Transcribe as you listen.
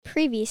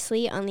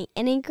Previously on the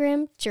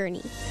Enneagram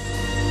Journey.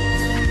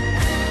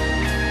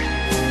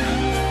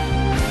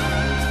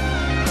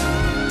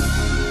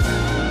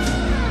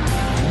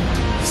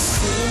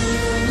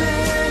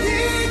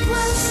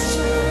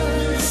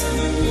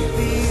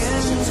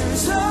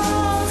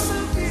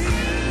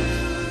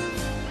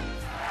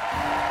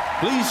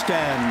 Please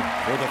stand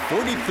for the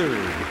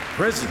 43rd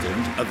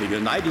President of the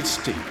United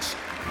States,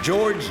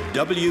 George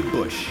W.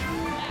 Bush.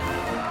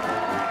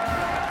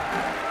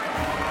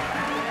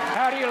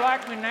 How do you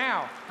like me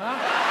now, huh?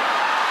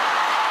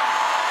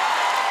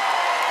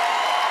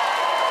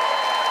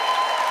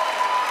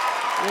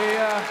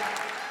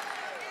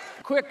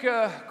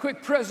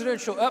 Quick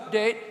presidential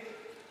update.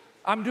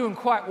 I'm doing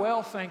quite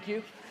well, thank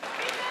you.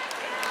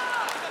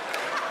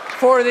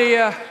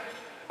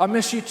 I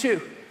miss you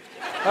too.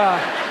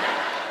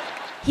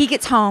 He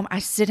gets home. I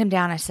sit him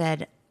down. I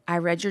said, I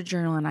read your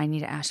journal and I need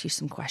to ask you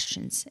some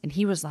questions. And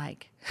he was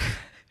like,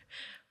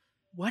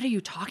 what are you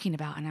talking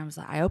about? And I was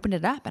like, I opened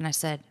it up and I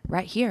said,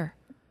 right here.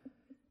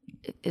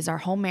 Is our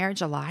whole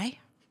marriage a lie?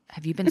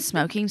 Have you been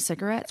smoking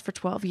cigarettes for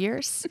 12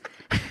 years?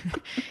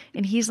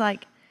 And he's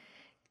like,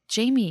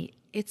 Jamie,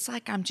 it's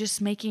like I'm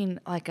just making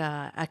like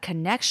a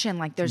connection.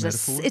 Like there's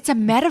it's a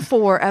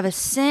metaphor of a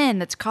sin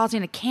that's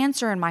causing a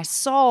cancer in my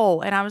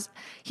soul. And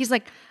he's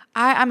like,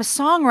 I'm a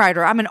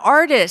songwriter. I'm an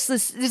artist.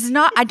 This is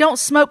not, I don't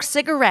smoke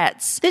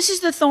cigarettes. This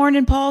is the thorn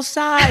in Paul's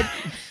side.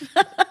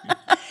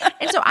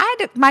 And so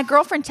my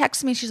girlfriend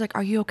texted me. She's like,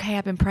 are you okay?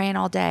 I've been praying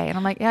all day. And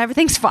I'm like, yeah,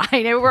 everything's fine.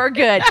 We're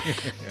good.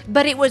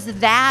 But it was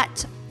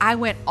that I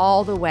went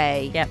all the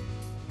way. Yep.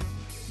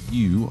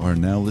 You are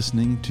now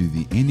listening to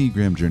the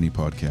Enneagram Journey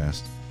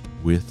podcast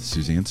with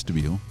Suzanne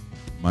Stabile.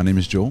 My name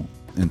is Joel,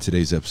 and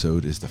today's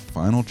episode is the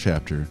final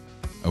chapter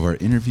of our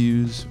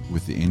interviews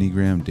with the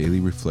Enneagram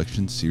Daily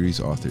Reflection Series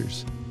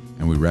authors.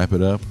 And we wrap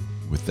it up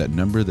with that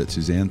number that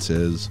Suzanne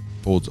says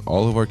holds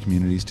all of our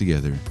communities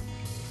together,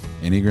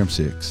 Enneagram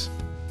 6,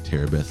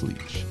 Beth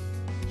Leach.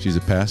 She's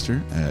a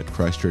pastor at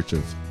Christ Church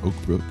of Oak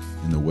Brook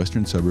in the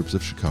western suburbs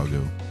of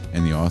Chicago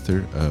and the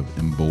author of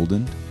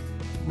Emboldened,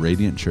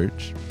 Radiant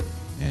Church,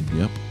 and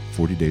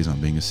 40 Days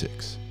on Being a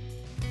 6.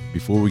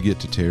 Before we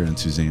get to Tara and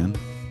Suzanne,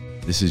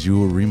 this is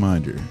your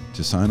reminder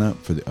to sign up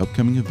for the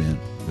upcoming event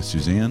with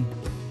Suzanne,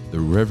 the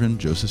Reverend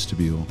Joseph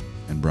Stabile,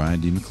 and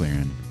Brian D.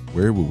 McLaren.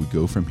 Where will we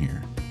go from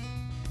here?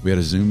 We had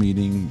a Zoom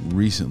meeting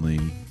recently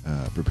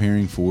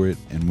preparing for it,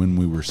 and when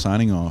we were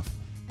signing off,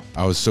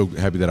 I was so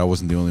happy that I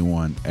wasn't the only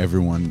one.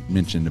 Everyone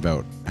mentioned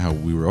about how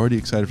we were already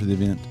excited for the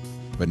event,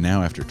 but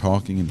now after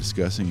talking and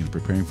discussing and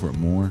preparing for it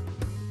more,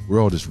 we're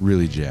all just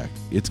really jacked.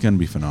 It's going to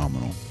be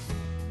phenomenal.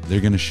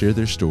 They're going to share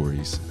their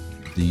stories,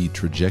 the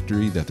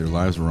trajectory that their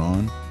lives were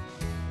on,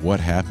 what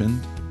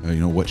happened,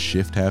 what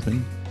shift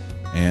happened,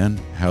 and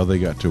how they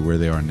got to where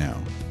they are now.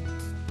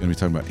 We're going to be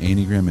talking about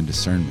Enneagram and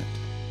discernment,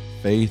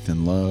 faith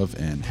and love,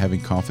 and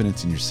having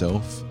confidence in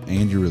yourself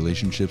and your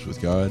relationships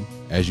with God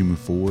as you move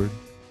forward.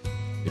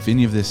 If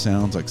any of this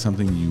sounds like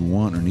something you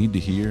want or need to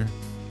hear,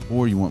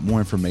 or you want more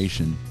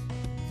information,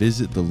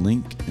 visit the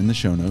link in the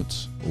show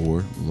notes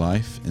or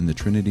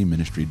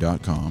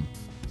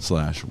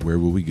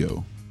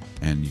lifeinthetrinityministry.com/wherewillwego,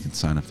 and you can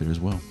sign up there as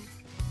well.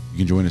 You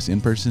can join us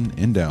in person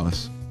in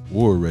Dallas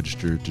or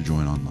register to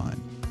join online.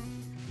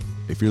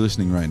 If you're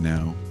listening right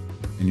now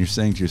and you're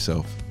saying to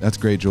yourself, that's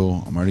great,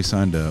 Joel, I'm already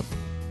signed up,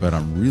 but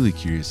I'm really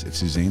curious if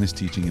Suzanne is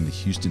teaching in the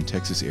Houston,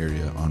 Texas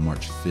area on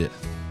March 5th.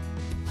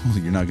 Well,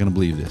 you're not going to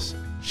believe this.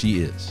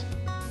 She is.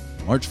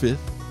 March 5th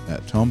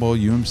at Tomball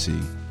UMC,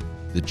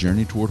 The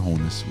Journey Toward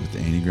Wholeness with the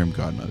Enneagram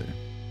Godmother.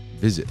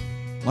 Visit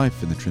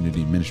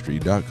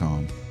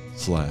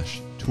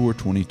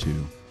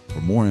lifeinthetrinityministry.com/tour22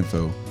 for more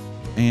info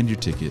and your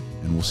ticket,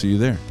 and we'll see you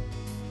there.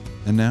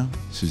 And now,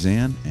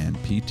 Suzanne and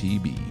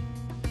PTB.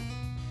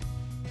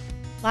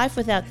 Life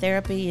without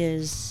therapy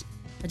is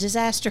a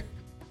disaster.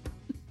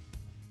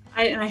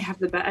 I have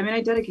the best.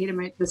 I dedicated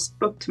this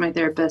book to my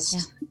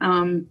therapist.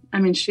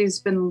 Yeah. She's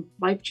been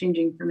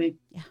life-changing for me.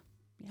 Yeah.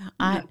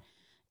 I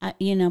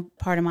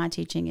part of my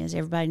teaching is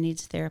everybody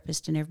needs a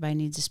therapist and everybody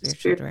needs a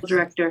spiritual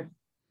director.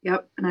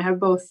 Yep, and I have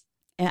both.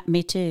 Yeah,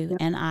 me too.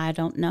 Yep. And I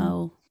don't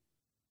know.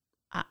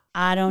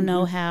 I don't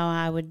know how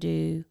I would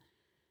do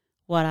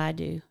what I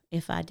do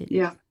if I didn't.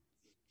 Yeah.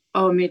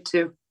 Oh, me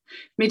too.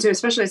 Me too.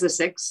 Especially as a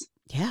 6.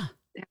 Yeah.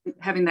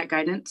 Having that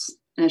guidance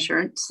and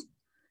assurance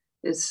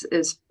is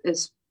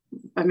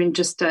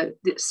just a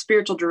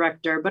spiritual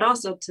director, but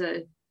also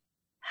to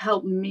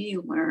help me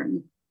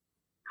learn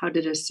how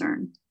to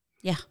discern.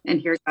 Yeah. And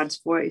hear God's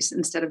voice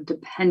instead of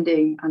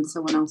depending on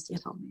someone else to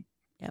tell me.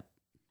 Yep.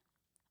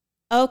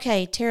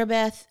 Okay, Tara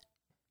Beth,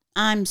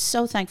 I'm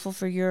so thankful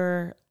for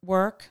your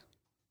work,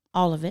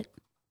 all of it.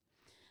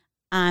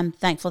 I'm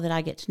thankful that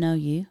I get to know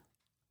you.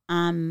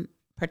 I'm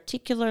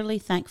particularly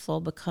thankful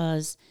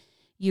because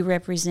you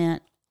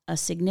represent a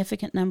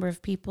significant number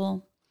of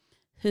people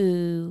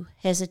who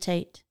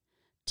hesitate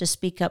to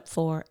speak up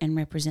for and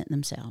represent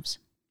themselves.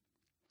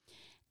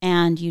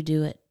 And you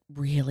do it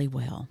really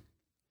well.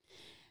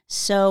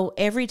 So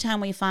every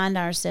time we find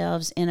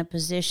ourselves in a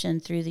position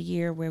through the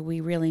year where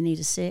we really need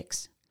a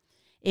 6,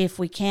 if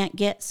we can't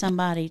get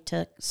somebody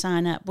to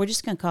sign up, we're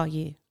just going to call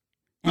you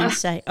and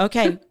say,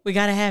 okay, we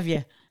got to have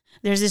you.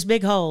 There's this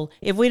big hole.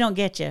 If we don't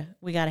get you,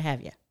 we got to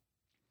have you.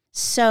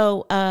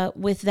 So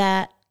with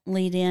that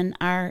lead in,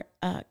 our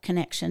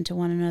connection to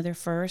one another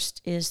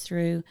first is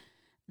through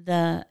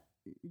the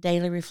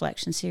Daily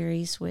Reflection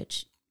series,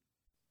 which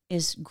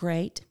is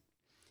great.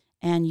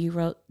 And you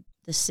wrote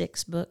the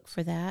 6th book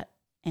for that.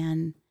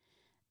 And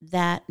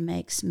that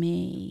makes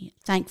me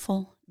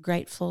thankful,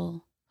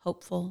 grateful,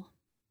 hopeful.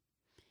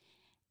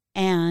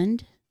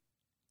 And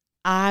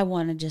I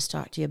want to just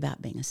talk to you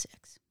about being a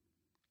 6.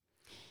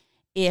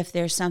 If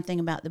there's something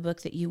about the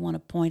book that you want to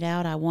point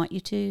out, I want you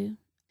to.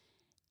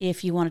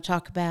 If you want to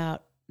talk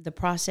about the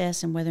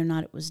process and whether or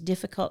not it was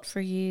difficult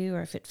for you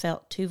or if it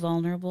felt too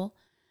vulnerable,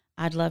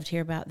 I'd love to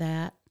hear about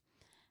that.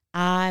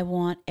 I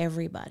want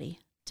everybody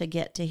to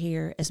get to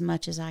hear as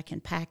much as I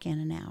can pack in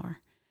an hour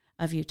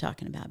of you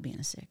talking about being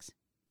a 6.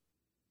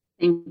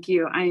 Thank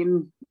you.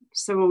 I'm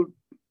so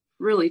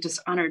really just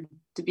honored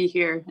to be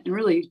here and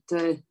really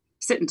to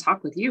sit and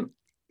talk with you.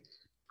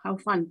 How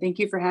fun. Thank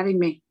you for having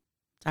me.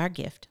 It's our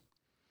gift.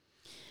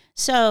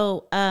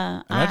 So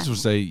I just want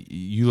to say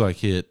you like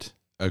hit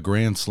a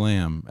grand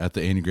slam at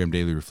the Enneagram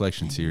Daily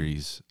Reflection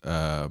series,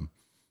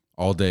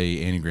 all day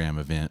Enneagram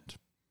event.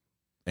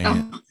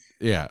 And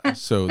yeah,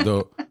 so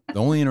the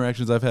only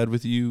interactions I've had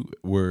with you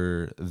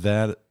were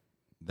that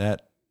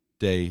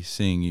day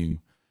seeing you,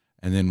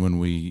 and then when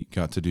we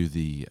got to do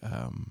the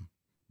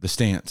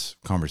stance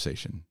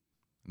conversation.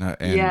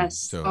 Yes.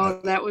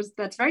 So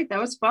that's right. That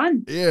was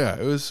fun. Yeah,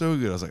 it was so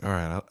good. I was like, all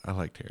right, I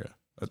like Tara.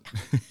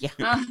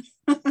 Yeah.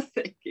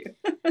 Thank you.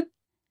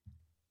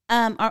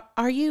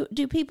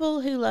 Do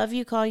people who love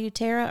you call you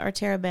Tara or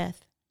Tara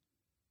Beth?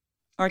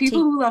 Or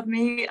people who love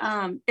me,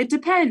 it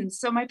depends.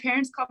 So my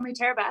parents call me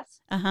Tara Beth.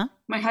 Uh-huh.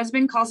 My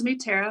husband calls me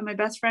Tara. My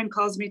best friend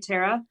calls me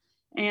Tara.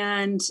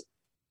 And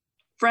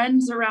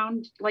friends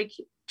around like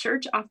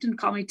church often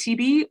call me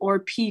TB or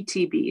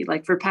PTB,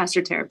 like for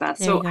Pastor Tara Beth.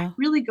 So I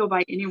really go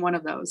by any one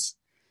of those.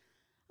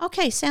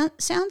 Okay,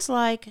 sounds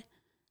like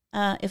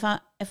if I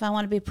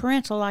want to be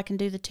parental, I can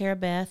do the Tara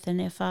Beth, and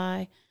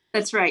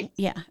that's right.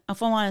 Yeah,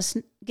 if I want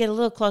to get a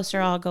little closer,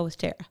 I'll go with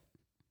Tara.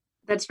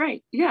 That's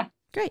right. Yeah.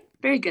 Great.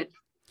 Very good.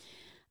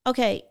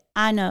 Okay,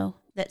 I know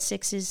that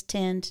 6s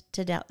tend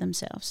to doubt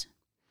themselves.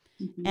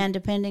 Mm-hmm. And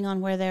depending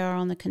on where they are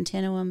on the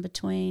continuum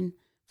between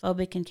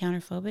phobic and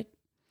counterphobic,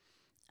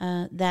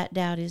 that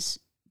doubt is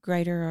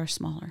greater or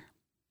smaller.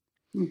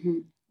 Mm-hmm.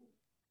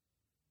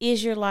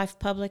 Is your life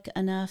public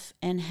enough,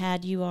 and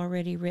had you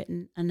already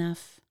written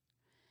enough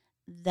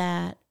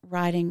that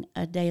writing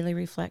a daily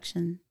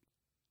reflection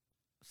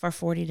for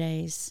 40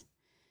 days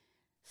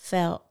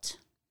felt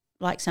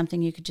like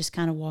something you could just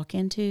kind of walk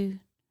into?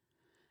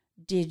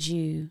 Did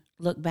you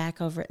look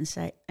back over it and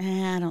say,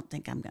 I don't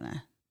think I'm going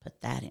to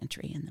put that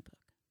entry in the book?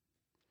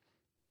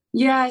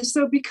 Yeah,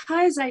 so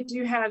because I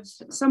do have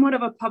somewhat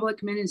of a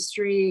public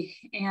ministry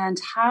and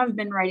have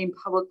been writing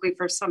publicly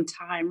for some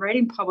time,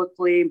 writing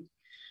publicly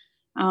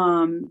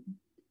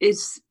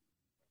is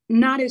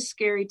not as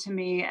scary to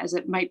me as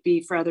it might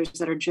be for others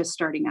that are just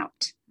starting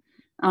out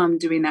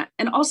doing that.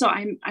 And also,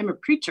 I'm a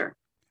preacher,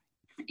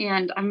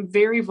 and I'm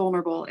very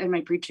vulnerable in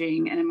my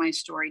preaching and in my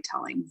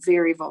storytelling,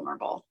 very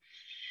vulnerable.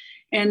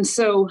 And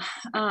so,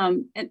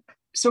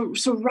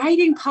 So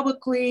writing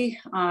publicly,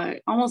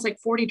 almost like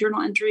 40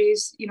 journal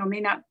entries, may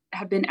not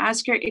have been as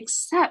scary,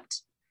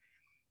 except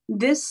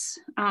this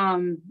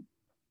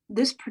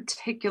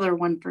particular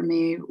one for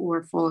me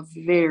were full of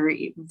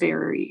very,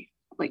 very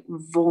like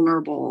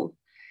vulnerable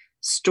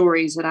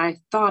stories that I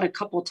thought a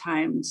couple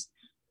times,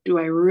 do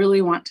I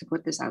really want to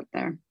put this out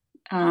there?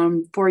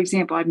 For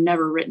example, I've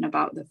never written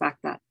about the fact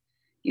that,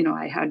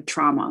 I had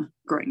trauma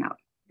growing up.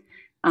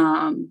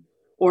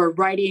 Or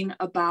writing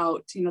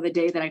about, the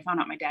day that I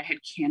found out my dad had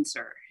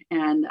cancer,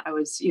 and I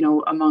was,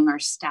 among our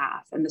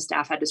staff, and the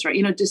staff had to start,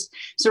 just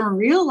some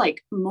real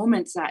like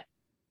moments that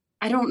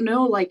I don't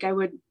know, like I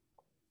would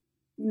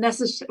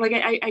necessarily,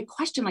 like I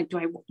question, like,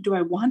 do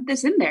I want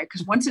this in there?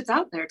 Because once it's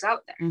out there, it's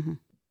out there. Mm-hmm.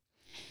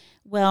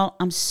 Well,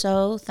 I'm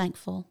so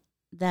thankful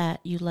that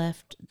you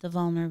left the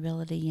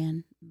vulnerability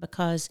in,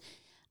 because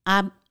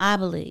I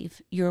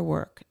believe your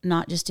work,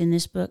 not just in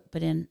this book,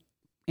 but in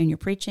your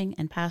preaching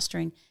and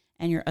pastoring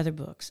and your other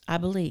books, I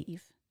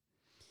believe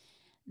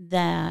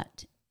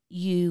that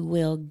you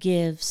will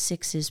give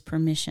 6s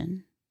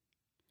permission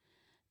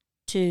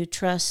to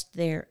trust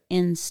their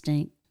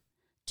instinct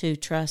to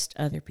trust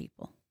other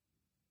people.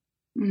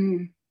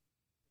 Mm.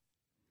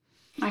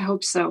 I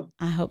hope so.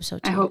 I hope so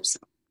too. I hope so.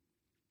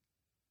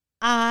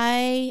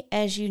 I,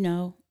 as you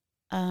know,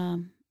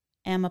 am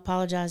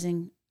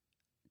apologizing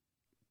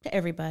to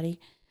everybody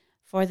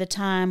for the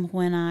time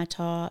when I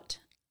taught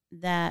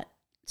that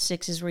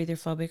 6s were either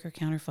phobic or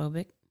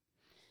counterphobic,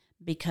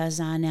 because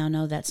I now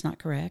know that's not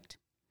correct.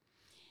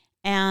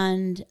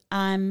 And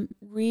I'm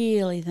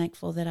really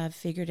thankful that I've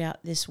figured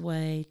out this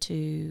way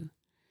to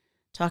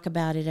talk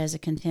about it as a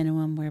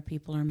continuum where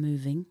people are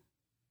moving.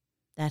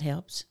 That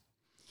helps.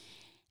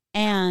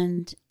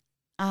 And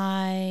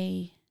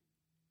I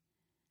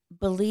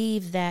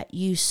believe that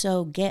you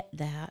so get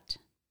that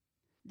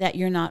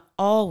you're not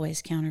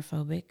always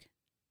counterphobic,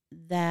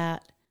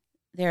 that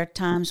there are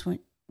times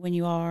when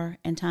you are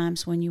and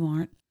times when you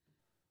aren't.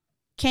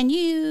 Can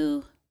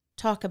you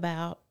talk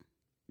about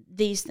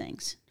these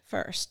things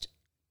first?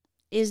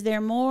 Is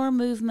there more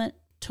movement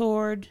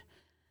toward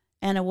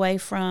and away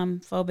from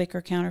phobic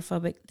or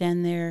counterphobic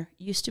than there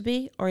used to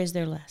be, or is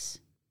there less?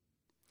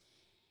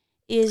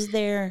 Is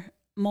there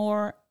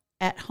more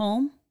at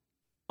home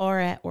or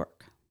at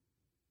work?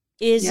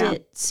 Is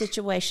it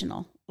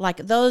situational? Like,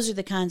 those are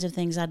the kinds of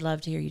things I'd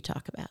love to hear you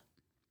talk about.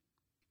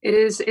 It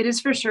is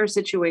for sure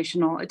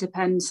situational. It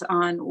depends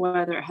on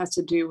whether it has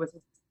to do with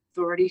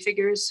authority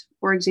figures,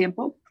 for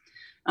example.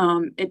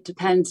 It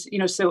depends,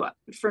 so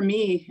for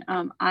me,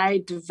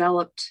 I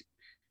developed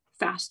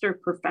faster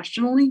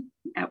professionally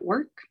at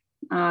work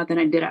than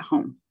I did at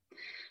home.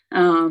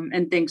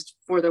 And thanks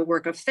for the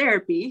work of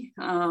therapy,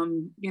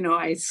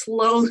 I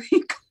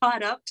slowly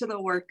caught up to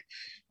the work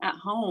at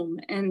home.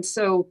 And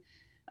so,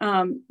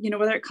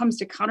 whether it comes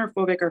to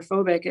counterphobic or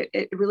phobic,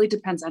 it really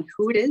depends on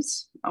who it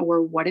is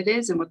or what it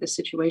is and what the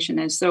situation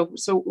is. So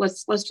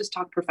let's just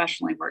talk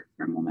professionally work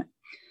for a moment.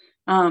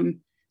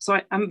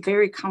 So I'm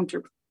very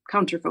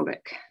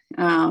counterphobic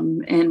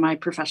in my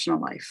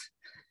professional life.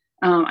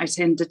 I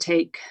tend to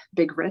take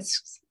big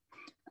risks.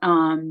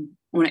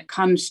 When it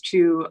comes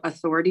to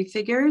authority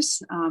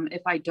figures,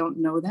 if I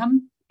don't know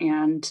them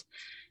and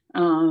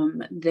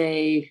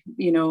they,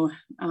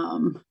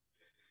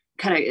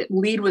 kind of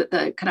lead with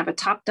the kind of a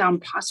top-down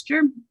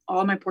posture,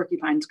 all my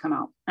porcupines come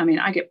out. I mean,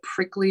 I get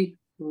prickly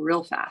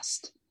real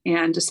fast.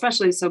 And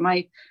especially, so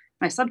my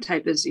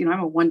subtype is, I'm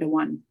a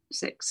 1-to-1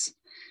 6.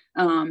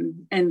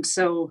 And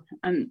so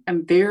I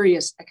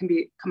can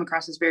come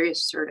across as very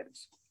assertive.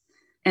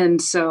 And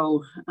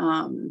so,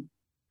 when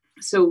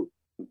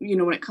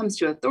it comes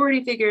to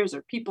authority figures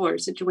or people or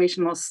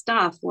situational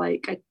stuff,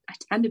 like I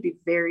tend to be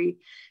very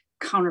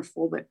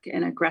counterphobic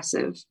and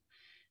aggressive.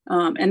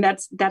 And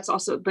that's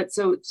also, but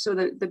so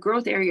the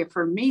growth area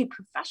for me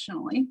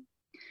professionally,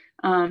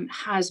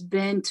 has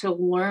been to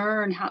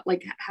learn how,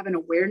 like, have an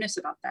awareness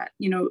about that.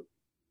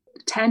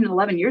 10,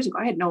 11 years ago,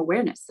 I had no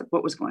awareness of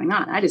what was going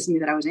on. I just knew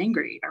that I was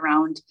angry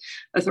around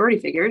authority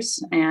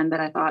figures and that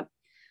I thought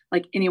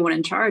like anyone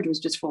in charge was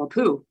just full of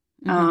poo.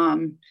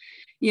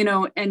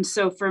 Mm-hmm. And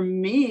so for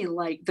me,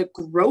 like, the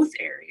growth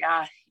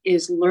area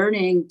is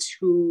learning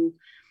to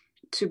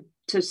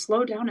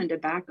slow down and to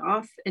back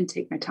off and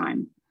take my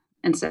time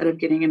instead of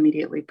getting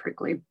immediately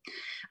prickly.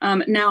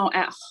 Now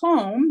at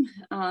home,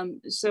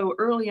 so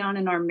early on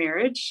in our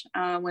marriage,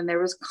 when there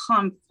was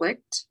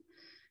conflict,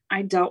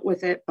 I dealt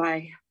with it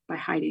by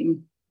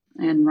hiding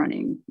and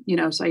running,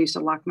 so I used to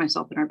lock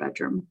myself in our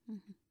bedroom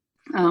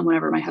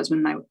whenever my husband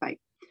and I would fight.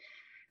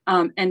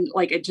 And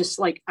like, it just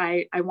like,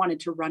 I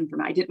wanted to run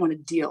from it. I didn't want to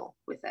deal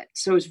with it.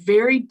 So it was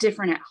very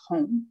different at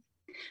home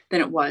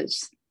than it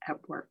was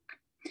at work.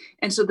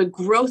 And so the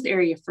growth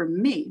area for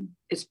me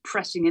is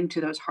pressing into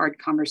those hard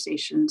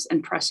conversations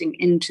and pressing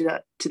into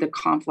the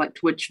conflict,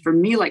 which for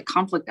me, like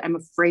conflict, I'm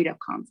afraid of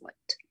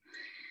conflict.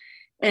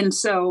 And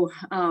so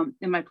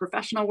in my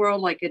professional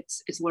world, like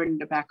it's learning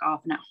to back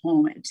off, and at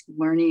home, it's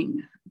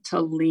learning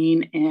to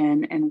lean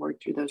in and work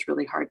through those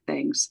really hard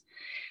things.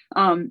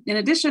 In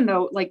addition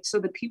though, like, so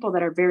the people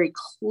that are very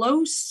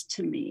close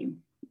to me,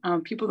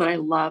 people that I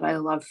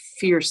love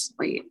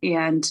fiercely.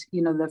 And,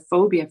 the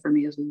phobia for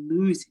me is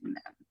losing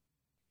them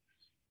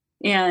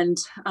and,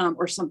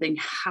 or something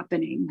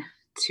happening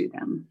to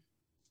them.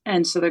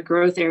 And so the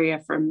growth area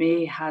for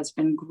me has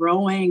been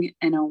growing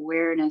an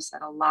awareness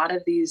that a lot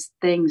of these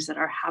things that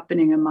are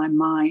happening in my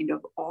mind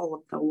of all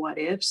of the what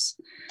ifs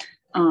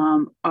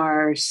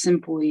are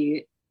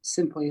simply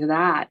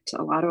that.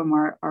 A lot of them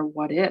are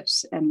what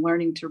ifs, and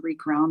learning to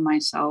reground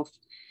myself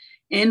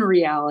in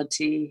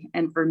reality.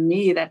 And for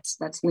me, that's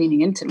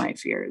leaning into my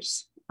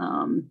fears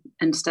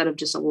instead of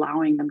just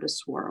allowing them to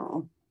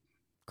swirl.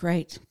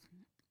 Great.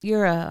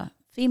 You're a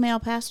female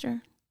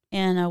pastor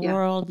in a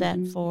world that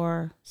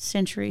for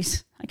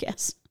centuries, I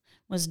guess,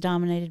 was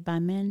dominated by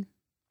men.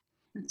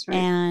 That's right.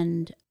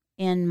 And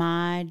in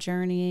my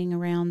journeying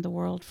around the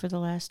world for the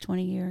last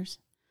 20 years,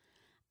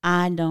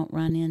 I don't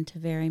run into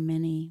very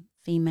many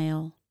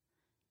female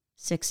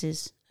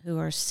 6s who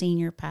are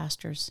senior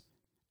pastors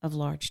of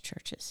large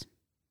churches.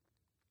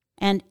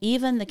 And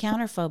even the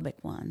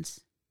counterphobic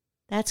ones,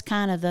 that's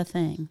kind of the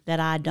thing that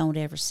I don't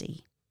ever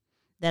see,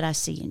 that I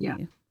see in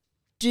you.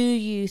 Do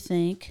you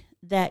think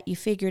that you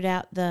figured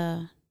out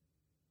the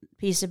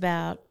piece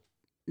about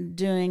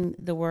doing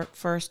the work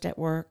first at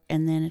work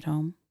and then at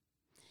home?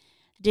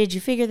 Did you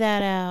figure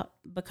that out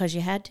because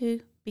you had to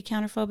be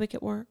counterphobic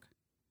at work?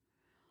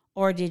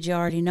 Or did you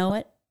already know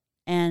it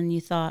and you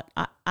thought,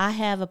 I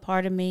have a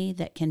part of me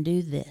that can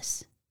do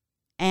this,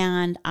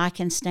 and I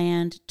can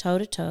stand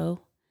toe-to-toe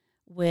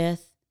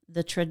with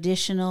the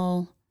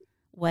traditional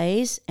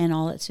ways and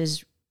all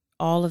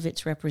of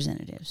its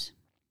representatives?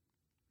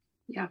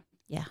 Yeah.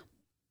 Yeah.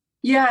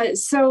 Yeah.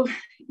 So,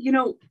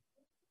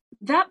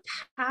 that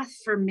path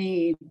for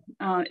me,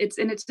 it's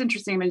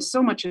interesting. I mean,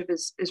 so much of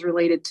it is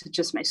related to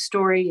just my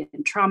story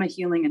and trauma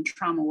healing and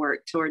trauma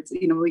work towards,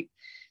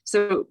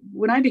 so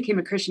when I became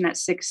a Christian at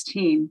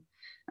 16,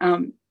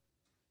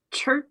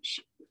 church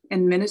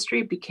and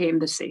ministry became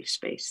the safe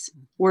space,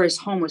 whereas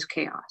home was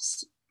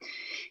chaos.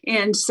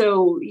 And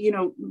so,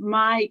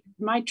 my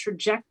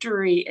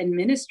trajectory in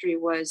ministry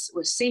was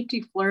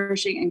safety,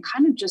 flourishing, and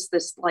kind of just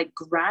this like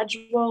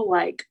gradual,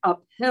 like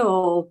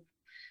uphill,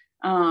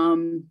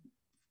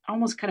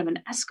 almost kind of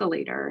an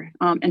escalator,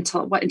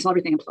 until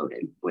everything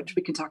imploded, which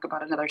we can talk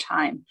about another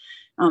time,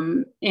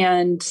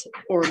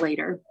 or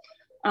later.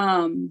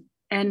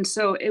 And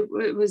so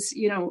it was,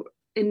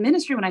 in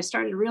ministry, when I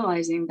started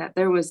realizing that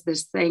there was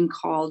this thing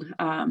called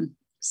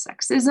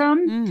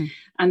sexism,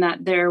 and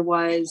that there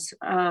was,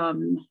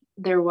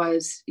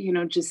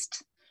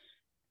 just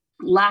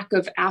lack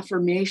of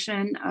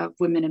affirmation of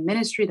women in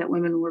ministry, that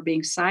women were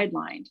being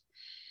sidelined.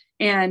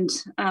 And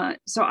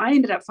so I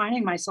ended up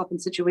finding myself in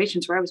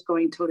situations where I was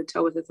going toe to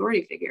toe with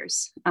authority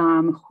figures,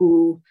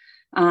 who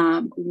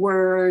had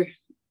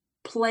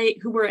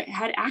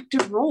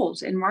active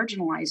roles in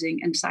marginalizing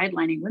and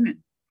sidelining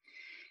women.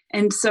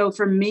 And so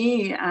for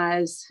me,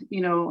 as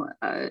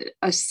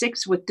a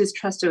 6 with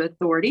distrust of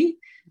authority,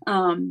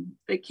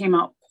 it came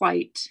out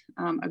quite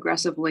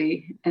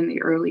aggressively in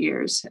the early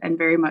years, and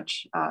very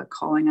much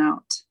calling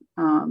out.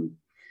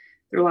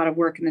 Through a lot of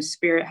work, and the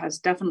Spirit has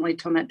definitely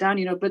toned that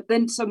down, but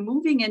then so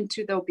moving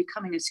into, though,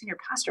 becoming a senior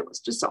pastor was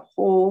just a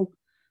whole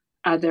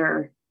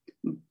other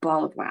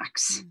ball of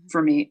wax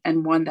for me,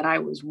 and one that I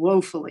was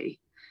woefully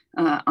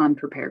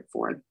unprepared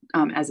for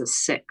as a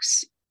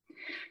 6.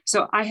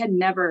 So I had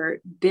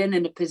never been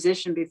in a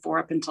position before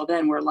up until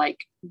then where like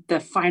the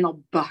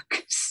final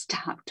buck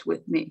stopped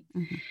with me.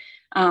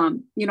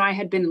 I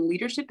had been in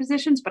leadership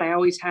positions, but I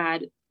always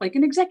had like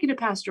an executive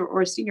pastor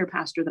or a senior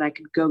pastor that I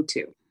could go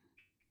to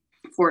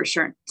for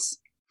assurance.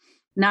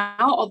 Now,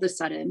 all of a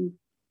sudden,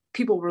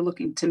 people were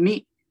looking to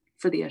me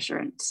for the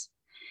assurance.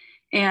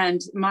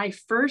 And my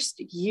first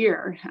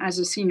year as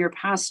a senior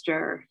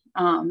pastor,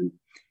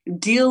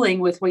 dealing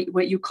with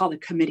what you call the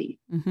committee,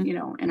 in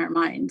our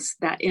minds,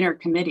 that inner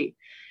committee,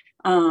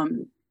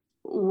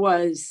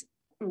 was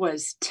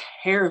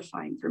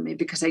terrifying for me,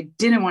 because I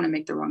didn't want to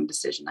make the wrong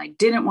decision. I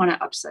didn't want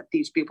to upset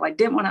these people. I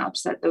didn't want to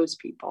upset those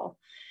people.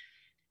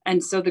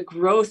 And so the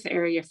growth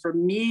area for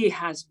me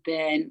has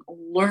been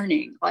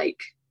learning, like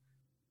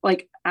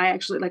I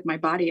actually, like my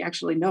body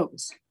actually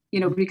knows,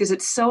 because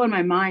it's so in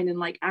my mind, and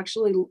like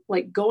actually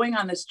like going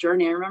on this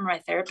journey. I remember my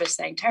therapist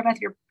saying, Tara Beth,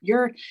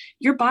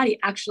 your body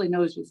actually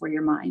knows before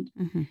your mind,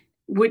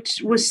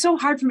 which was so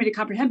hard for me to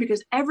comprehend,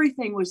 because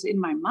everything was in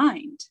my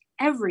mind,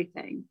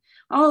 everything,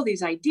 all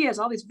these ideas,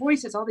 all these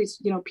voices, all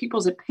these,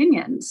 people's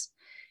opinions,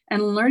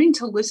 and learning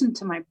to listen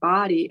to my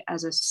body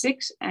as a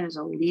 6 and as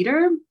a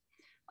leader.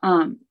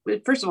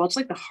 First of all, it's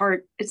like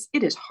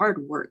it is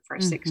hard work for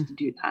a 6 to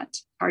do that.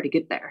 It's hard to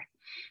get there.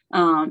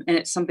 And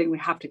it's something we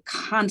have to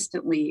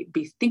constantly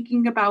be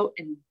thinking about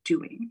and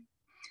doing.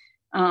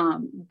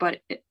 But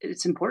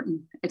it's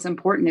important. It's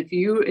important if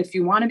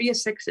you want to be a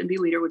 6 and be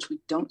leader, which we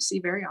don't see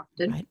very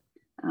often,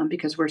 right?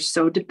 Because we're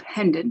so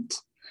dependent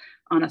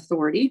on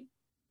authority.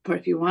 But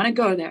if you want to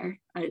go there,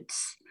 it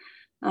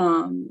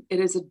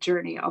is a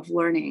journey of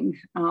learning,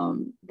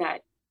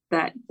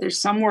 that there's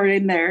somewhere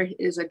in there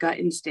is a gut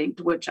instinct,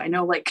 which I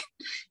know,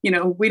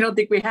 we don't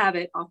think we have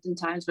it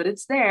oftentimes, but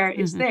it's there,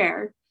 it's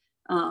there.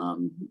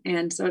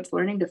 And so it's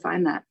learning to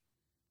find that.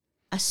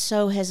 I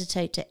so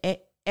hesitate to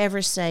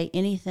ever say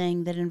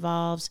anything that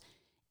involves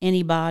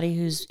anybody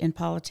who's in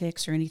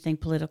politics or anything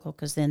political,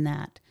 because then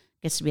that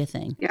gets to be a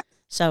thing. Yeah.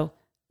 So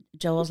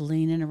Joel's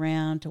leaning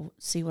around to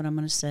see what I'm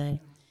going to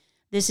say.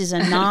 This is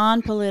a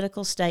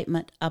non-political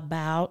statement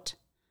about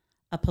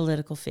a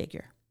political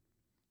figure.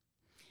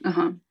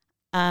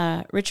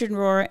 Richard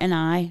Rohr and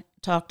I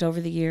talked over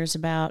the years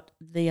about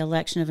the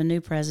election of a new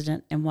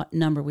president and what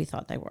number we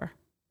thought they were.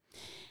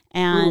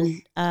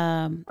 And,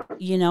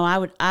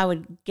 I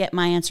would get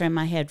my answer in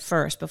my head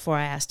first before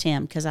I asked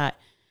him, because I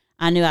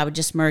knew I would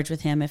just merge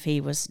with him if he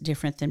was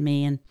different than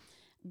me. And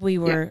we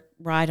were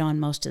right on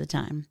most of the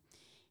time.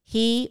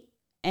 He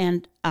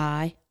and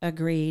I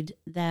agreed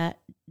that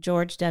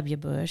George W.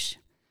 Bush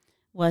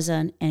was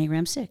an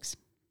Enneagram 6.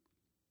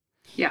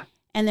 Yeah.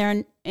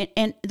 And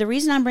the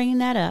reason I'm bringing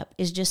that up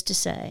is just to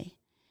say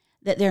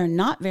that there are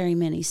not very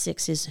many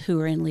 6s who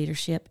are in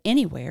leadership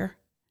anywhere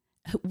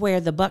where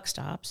the buck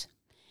stops.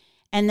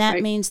 And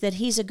that means that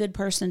he's a good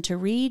person to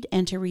read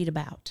and to read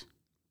about.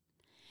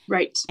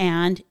 Right.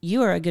 And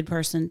you are a good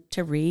person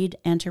to read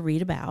and to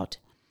read about,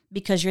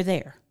 because you're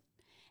there.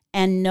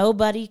 And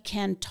nobody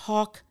can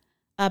talk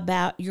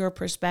about your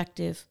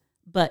perspective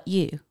but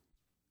you.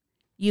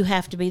 You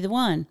have to be the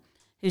one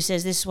who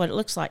says, this is what it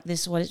looks like,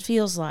 this is what it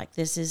feels like,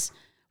 this is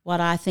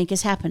what I think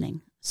is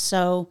happening.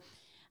 So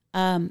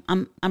I'm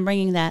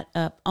bringing that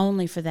up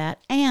only for that.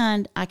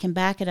 And I can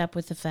back it up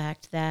with the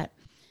fact that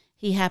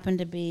he happened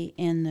to be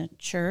in the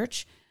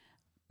church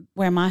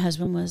where my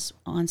husband was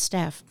on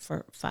staff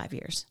for 5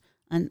 years,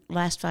 and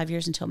last 5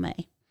 years until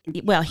May.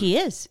 Well, he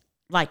is.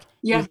 Like,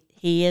 Yeah.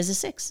 he is a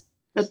 6.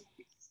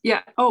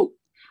 Yeah. Oh,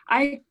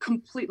 I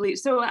completely.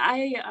 So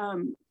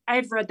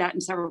I've read that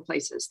in several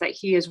places that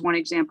he is one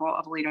example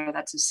of a leader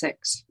that's a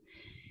 6.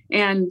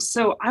 And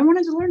so I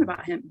wanted to learn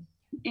about him.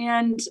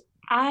 And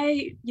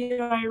I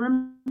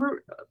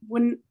remember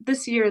when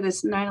this year,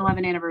 this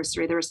 9/11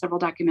 anniversary, there were several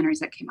documentaries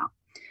that came out.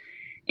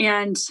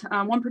 And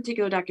one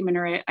particular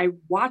documentary, I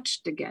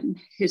watched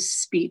again his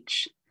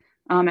speech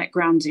at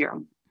Ground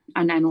Zero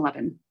on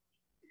 9/11.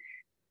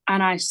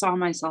 And I saw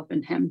myself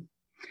in him.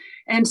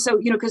 And so,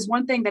 because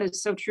one thing that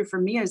is so true for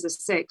me as a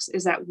 6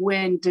 is that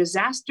when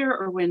disaster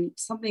or when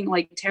something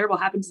like terrible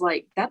happens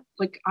like that,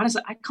 like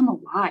honestly, I come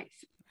alive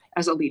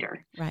as a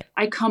leader. Right.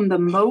 I come the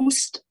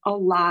most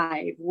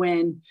alive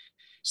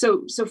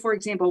so for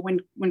example,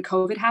 when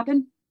COVID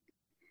happened,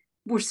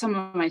 were some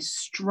of my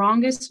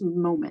strongest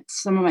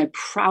moments, some of my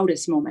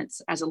proudest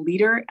moments as a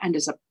leader and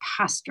as a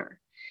pastor.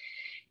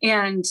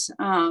 And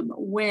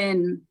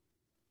when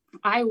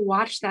I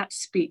watched that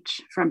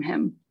speech from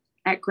him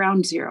at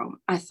Ground Zero,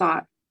 I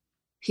thought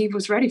he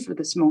was ready for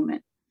this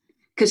moment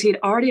because he'd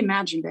already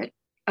imagined it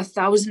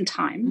 1,000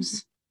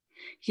 times.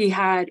 Mm-hmm. He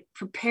had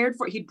prepared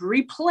for it. He'd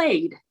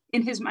replayed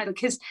in his mind, like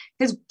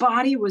his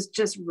body was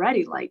just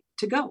ready, like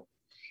to go.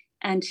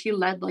 And he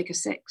led like a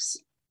 6.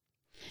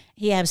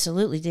 He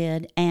absolutely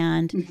did.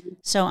 And mm-hmm.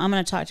 So I'm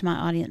going to talk to my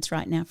audience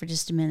right now for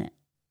just a minute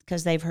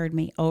because they've heard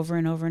me over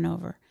and over and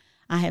over.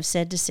 I have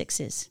said to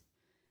 6s,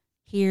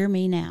 hear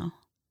me now.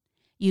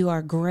 You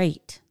are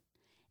great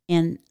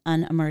in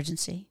an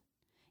emergency.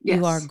 Yes.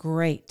 You are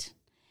great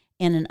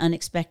in an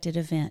unexpected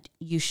event.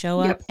 You show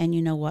up and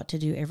you know what to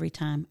do every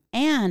time.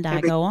 And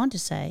I go on to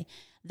say,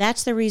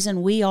 that's the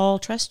reason we all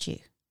trust you.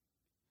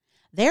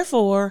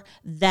 Therefore,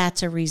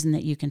 that's a reason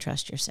that you can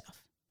trust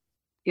yourself.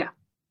 Yeah.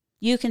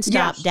 You can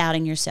stop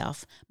doubting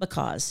yourself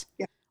because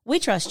we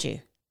trust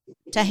you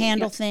to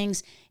handle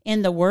things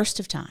in the worst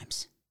of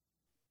times.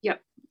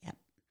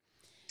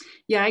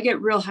 Yeah, I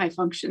get real high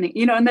functioning,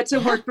 and that's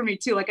so hard for me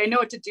too. Like I know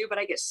what to do, but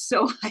I get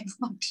so high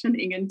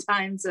functioning in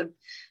times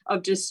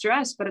of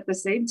distress. But at the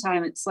same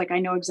time, it's like I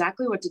know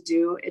exactly what to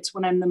do. It's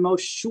when I'm the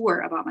most sure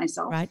about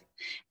myself. Right.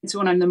 It's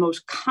when I'm the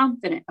most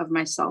confident of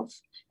myself.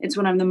 It's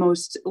when I'm the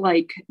most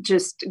like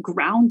just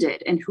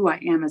grounded in who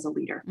I am as a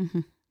leader.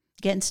 Mm-hmm.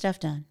 Getting stuff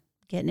done,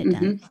 getting it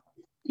done.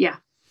 Yeah.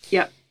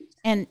 Yeah.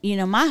 And,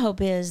 my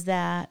hope is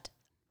that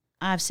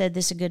I've said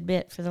this a good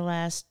bit for the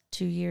last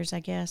 2 years,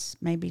 I guess,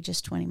 maybe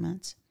just 20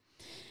 months.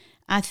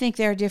 I think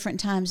there are different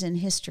times in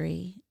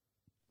history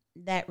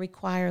that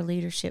require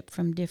leadership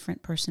from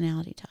different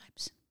personality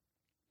types.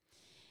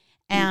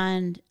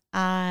 And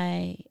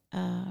I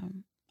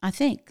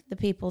think the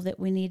people that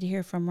we need to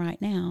hear from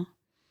right now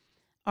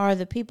are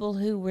the people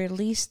who we're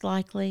least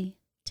likely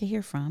to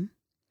hear from.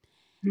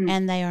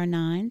 And they are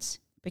 9s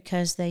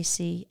because they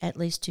see at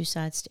least 2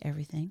 sides to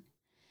everything.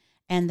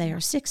 And they are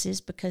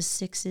 6s because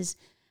 6s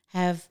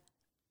have,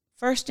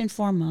 first and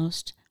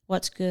foremost,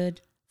 what's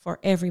good for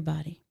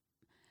everybody.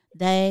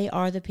 They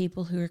are the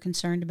people who are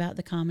concerned about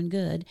the common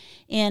good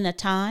in a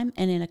time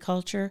and in a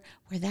culture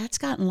where that's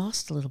gotten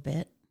lost a little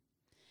bit.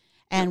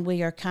 And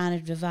we are kind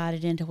of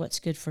divided into what's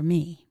good for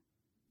me.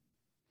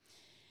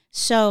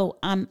 So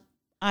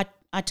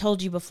I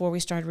told you before we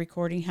started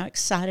recording how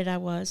excited I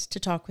was to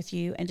talk with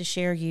you and to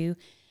share you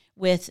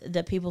with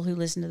the people who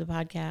listen to the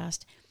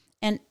podcast.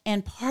 And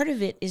part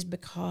of it is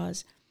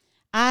because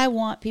I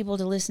want people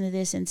to listen to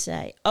this and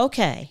say,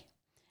 okay,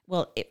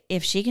 well,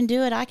 if she can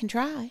do it, I can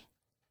try.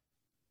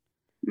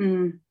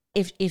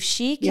 If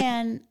she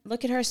can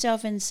look at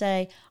herself and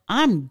say,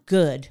 I'm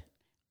good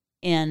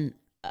in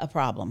a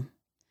problem,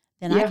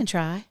 then I can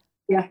try.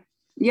 Yeah.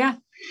 Yeah.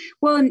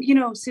 Well,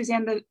 and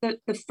Suzanne,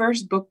 the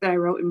first book that I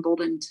wrote,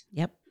 Emboldened.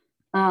 Yep.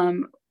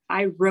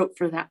 I wrote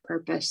for that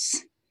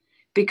purpose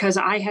because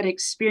I had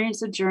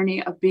experienced a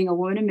journey of being a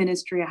woman in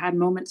ministry. I had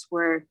moments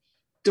where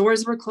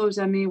doors were closed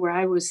on me, where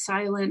I was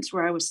silenced,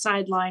 where I was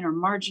sidelined or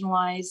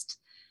marginalized,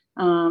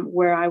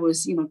 where I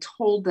was,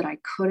 told that I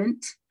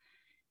couldn't.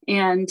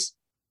 And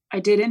I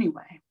did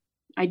anyway.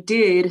 I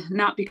did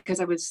not because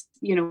I was,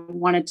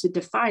 wanted to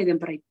defy them,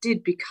 but I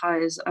did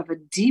because of a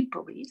deep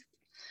belief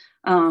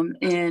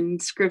in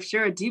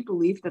Scripture, a deep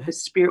belief that the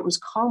Spirit was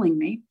calling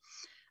me,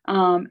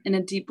 and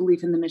a deep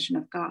belief in the mission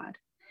of God.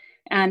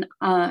 And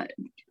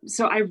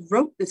so I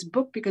wrote this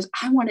book because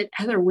I wanted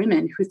other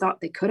women who thought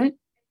they couldn't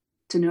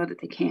to know that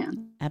they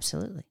can.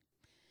 Absolutely.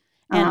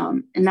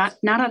 And not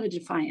out of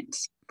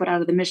defiance, but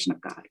out of the mission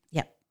of God.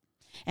 Yep.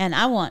 And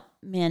I want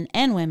men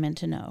and women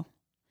to know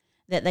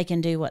that they can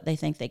do what they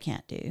think they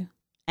can't do.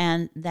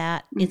 And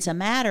that it's a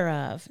matter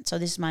of, so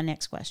this is my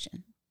next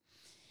question.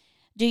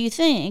 Do you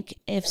think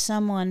if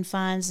someone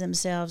finds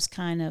themselves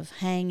kind of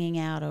hanging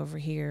out over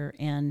here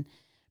in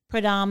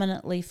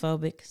predominantly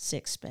phobic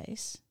 6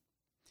 space,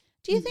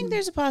 do you think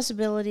there's a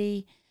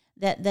possibility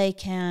that they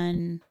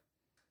can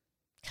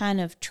kind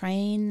of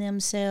train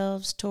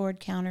themselves toward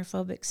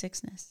counterphobic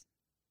 6ness?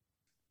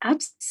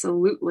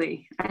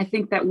 Absolutely. I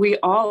think that we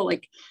all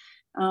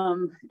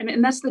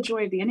and that's the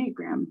joy of the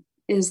Enneagram,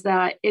 is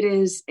that it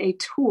is a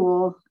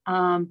tool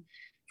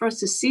for us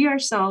to see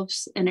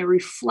ourselves in a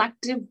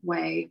reflective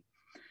way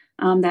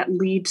that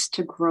leads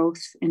to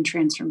growth and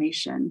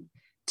transformation,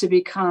 to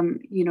become,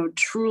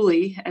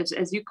 truly,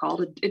 as you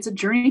called it, it's a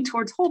journey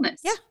towards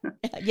wholeness. Yeah.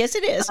 Yes,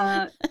 it is.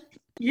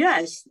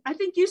 Yes, I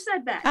think you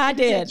said that. I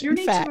did. It's a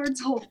journey in fact. towards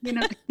whole,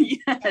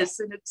 yes,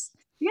 and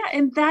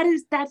and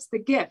that's the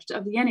gift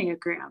of the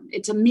Enneagram.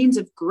 It's a means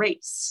of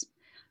grace,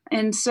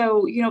 and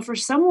so for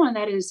someone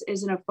that is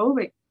in a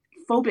phobic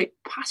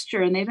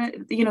posture, and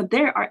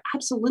there are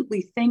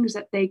absolutely things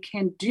that they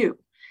can do.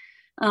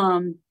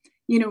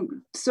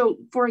 So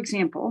for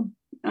example,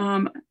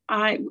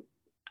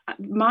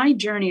 my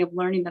journey of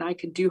learning that I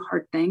could do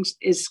hard things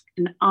is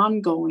an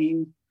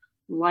ongoing,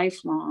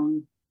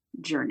 lifelong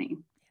journey.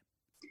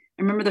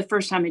 I remember the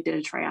first time I did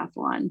a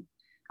triathlon,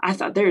 I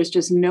thought there is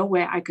just no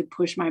way I could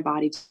push my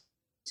body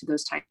to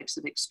those types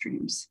of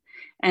extremes.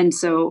 And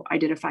so I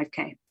did a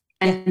 5K,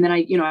 and then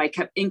I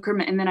kept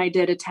increment, and then I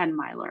did a 10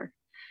 miler.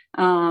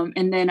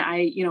 And then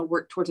I,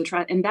 worked towards a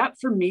trial. And that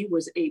for me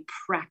was a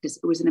practice.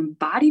 It was an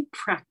embodied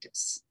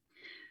practice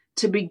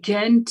to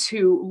begin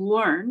to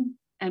learn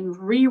and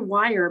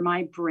rewire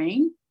my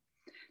brain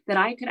that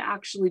I could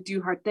actually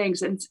do hard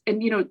things. And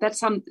that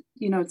sounds,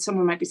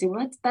 someone might be saying,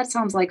 well, that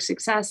sounds like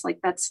success. Like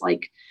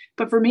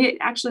but for me, it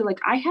actually,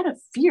 I had a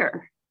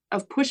fear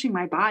of pushing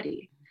my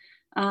body.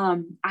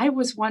 I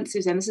was once,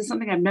 Suzanne, this is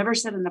something I've never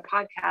said in the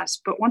podcast,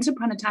 but once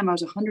upon a time, I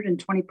was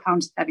 120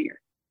 pounds heavier.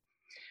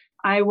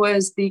 I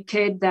was the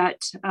kid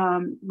that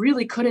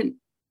really couldn't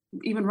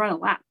even run a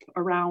lap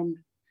around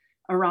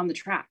the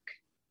track.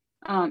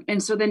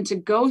 And so then to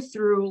go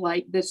through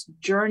this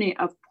journey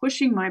of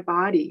pushing my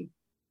body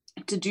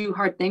to do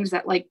hard things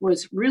that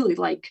was really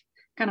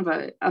kind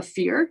of a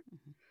fear,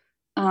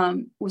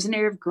 was an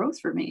area of growth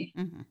for me.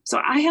 Mm-hmm. So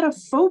I had a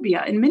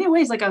phobia in many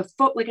ways, I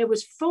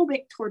was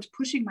phobic towards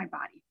pushing my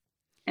body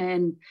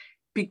and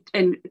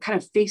kind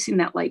of facing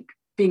that,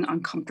 being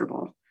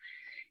uncomfortable.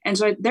 And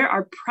so there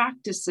are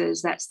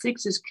practices that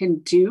sixes can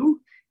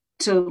do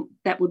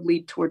that would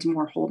lead towards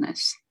more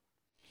wholeness.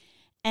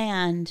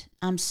 And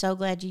I'm so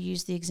glad you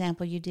used the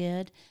example you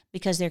did,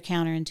 because they're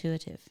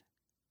counterintuitive.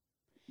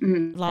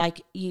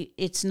 Mm-hmm.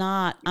 It's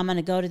not, I'm going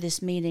to go to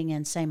this meeting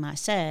and say my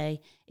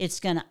say.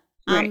 It's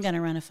I'm going to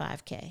run a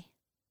 5K.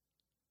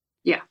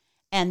 Yeah.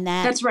 And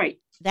that's right.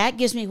 That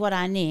gives me what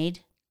I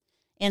need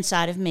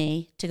inside of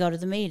me to go to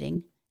the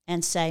meeting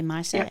and say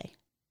my say.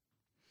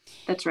 Yeah.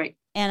 That's right.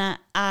 And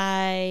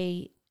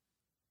I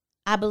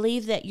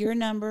believe that your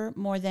number,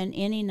 more than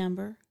any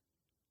number,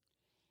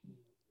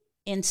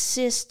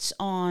 insists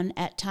on,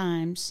 at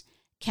times,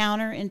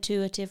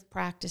 counterintuitive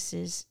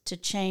practices to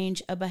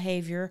change a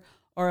behavior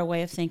or a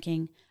way of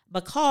thinking,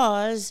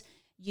 because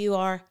you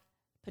are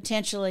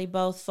potentially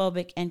both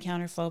phobic and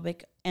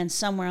counterphobic and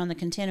somewhere on the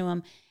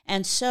continuum.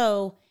 And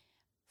so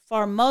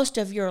for most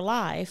of your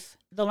life,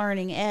 the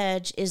learning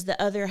edge is the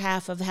other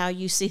half of how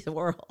you see the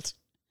world.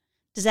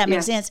 Does that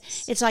make sense?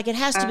 It's it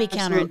has to be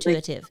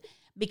counterintuitive,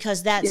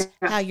 because that's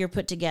how you're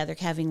put together,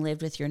 having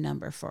lived with your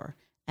number for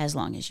as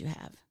long as you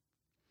have.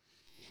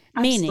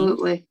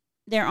 Absolutely. Meaning,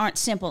 there aren't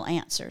simple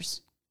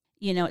answers.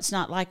 It's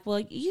not well,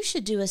 you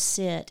should do a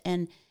sit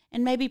and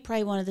maybe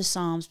pray one of the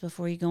Psalms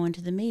before you go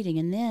into the meeting,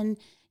 and then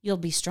you'll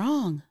be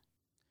strong.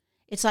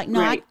 It's no,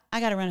 right. I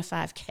got to run a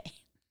 5K.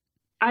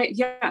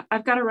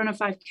 I've got to run a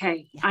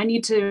 5K. Yeah. I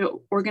need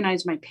to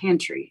organize my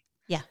pantry.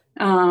 Yeah.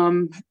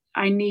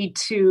 I need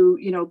to,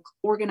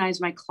 organize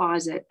my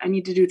closet. I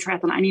need to do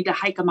triathlon. I need to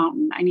hike a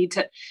mountain. I need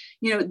to,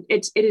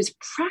 it is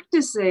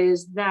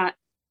practices that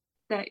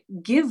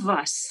give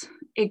us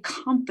a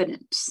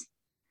confidence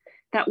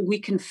that we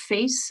can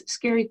face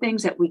scary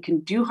things, that we can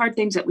do hard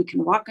things, that we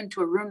can walk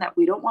into a room that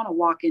we don't want to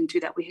walk into,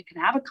 that we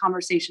can have a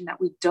conversation that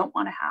we don't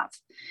want to have.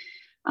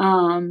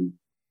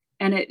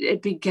 And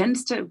it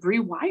begins to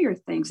rewire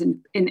things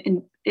and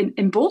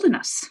embolden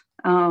us.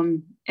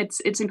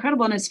 It's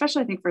incredible. And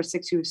especially I think for a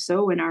 6 who is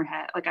so in our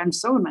head, I'm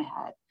so in my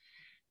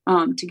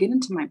head, to get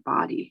into my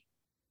body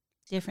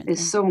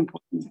is so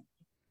important.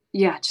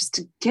 Yeah. Just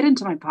to get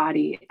into my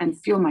body and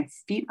feel my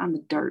feet on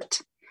the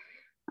dirt,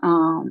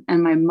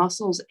 and my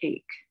muscles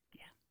ache,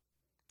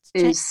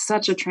 is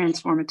such a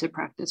transformative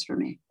practice for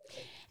me.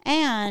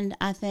 And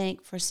I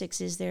think for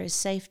 6s, there is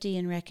safety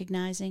in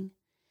recognizing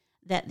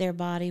that their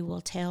body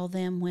will tell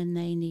them when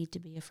they need to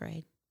be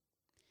afraid.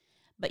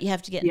 But you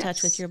have to get in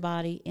touch with your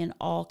body in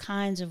all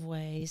kinds of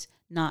ways,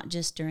 not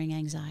just during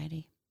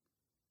anxiety.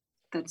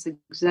 That's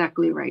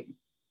exactly right.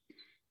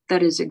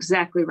 That is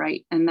exactly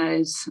right. And that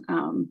is,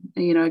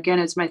 again,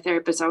 as my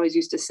therapist always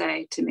used to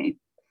say to me,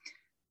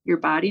 your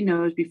body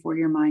knows before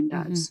your mind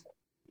does.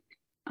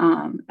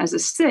 Mm-hmm. As a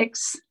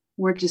 6,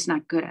 we're just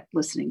not good at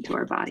listening to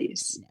our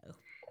bodies. No.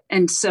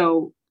 And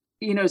so,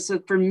 so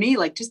for me,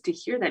 just to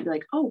hear that,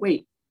 be oh,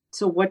 wait,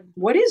 so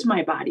what is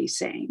my body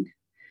saying?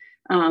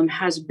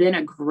 Has been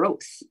a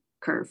growth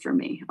curve for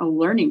me, a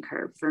learning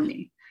curve for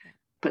me,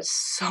 but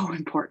so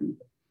important.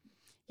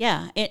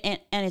 Yeah. And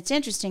it's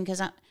interesting,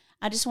 because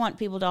I just want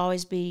people to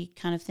always be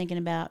kind of thinking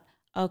about,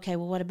 okay,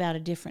 well, what about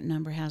a different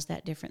number? How's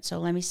that different? So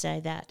let me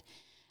say that,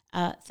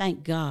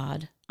 thank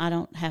God I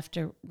don't have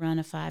to run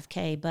a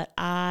 5K, but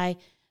I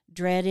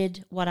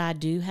dreaded what I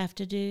do have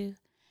to do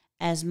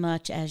as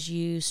much as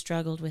you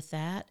struggled with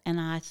that. And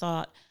I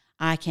thought,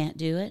 I can't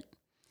do it.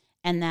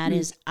 And that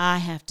is, I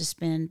have to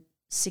spend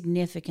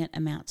significant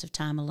amounts of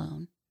time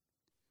alone.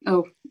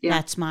 Oh, yeah.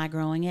 That's my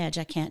growing edge.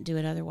 I can't do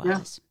it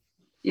otherwise.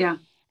 Yeah.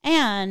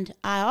 And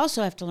I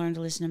also have to learn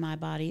to listen to my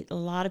body. A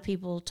lot of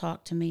people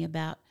talk to me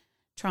about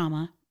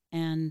trauma,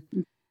 and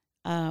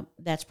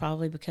that's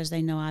probably because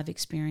they know I've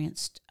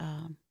experienced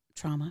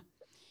trauma.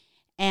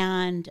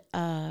 And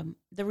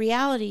the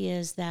reality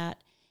is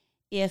that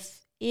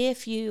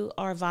if you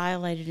are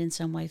violated in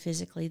some way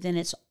physically, then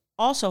it's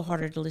also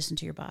harder to listen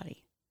to your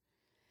body.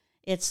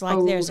 It's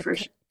like there's a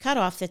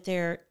cutoff that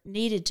there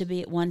needed to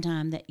be at one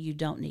time that you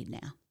don't need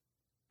now,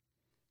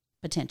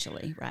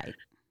 potentially, right?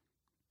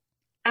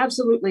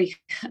 Absolutely.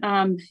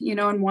 And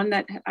one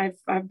that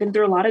I've been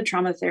through a lot of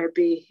trauma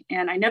therapy,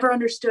 and I never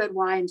understood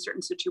why in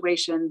certain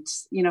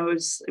situations,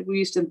 we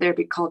used in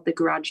therapy call it the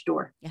garage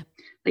door. Yeah.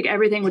 Like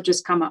everything would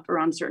just come up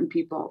around certain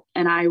people.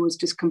 And I was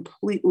just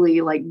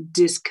completely like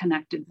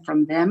disconnected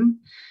from them.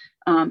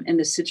 And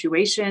the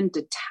situation,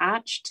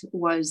 detached,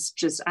 was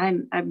just,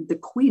 I'm the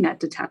queen at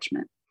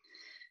detachment.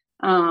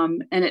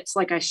 And it's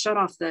like I shut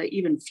off the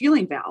even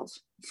feeling valve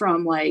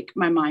from like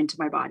my mind to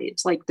my body.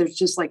 It's like there's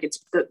just like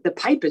it's the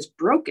pipe is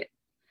broken.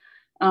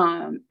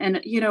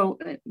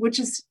 Which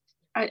is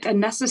a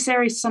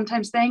necessary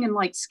sometimes thing in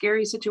like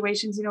scary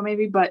situations,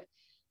 maybe, but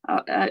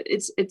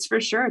it's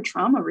for sure a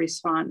trauma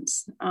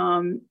response.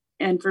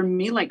 And for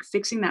me, like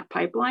fixing that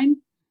pipeline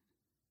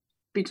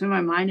between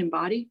my mind and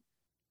body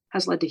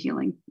has led to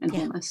healing and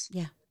wholeness.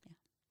 Yeah.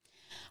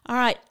 All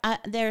right.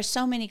 There are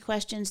so many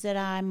questions that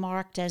I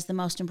marked as the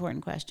most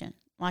important question.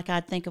 Like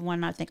I'd think of one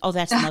and I'd think, oh,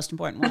 that's the most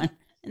important one.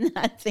 And then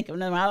I'd think of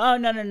another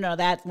one. Oh, no,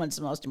 that one's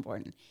the most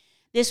important.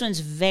 This one's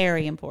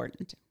very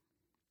important.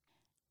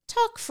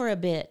 Talk for a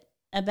bit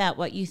about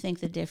what you think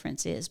the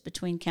difference is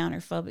between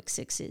counterphobic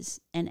 6s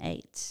and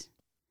 8s.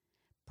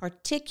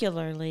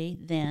 Particularly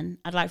then,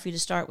 I'd like for you to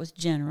start with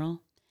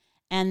general,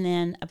 and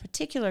then a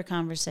particular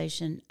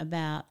conversation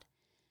about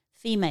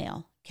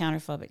female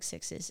counterphobic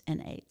 6s and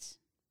 8s.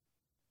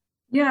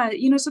 Yeah,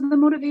 so the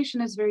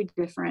motivation is very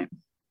different.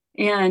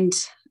 And,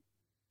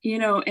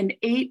 an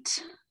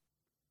 8,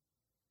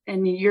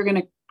 and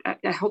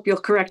I hope you'll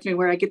correct me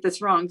where I get this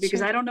wrong,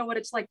 because I don't know what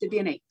it's like to be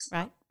an 8.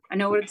 Right. I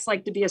know what it's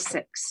like to be a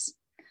 6.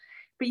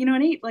 But,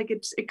 an 8, like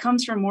it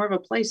comes from more of a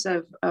place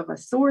of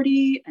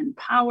authority and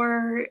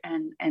power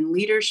and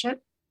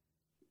leadership.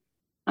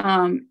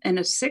 And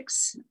a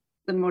 6,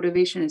 the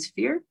motivation is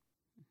fear.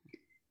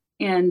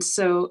 And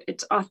so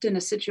it's often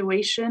a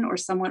situation or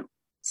someone,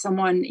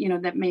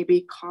 that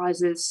maybe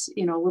causes,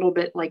 a little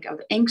bit like of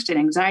angst and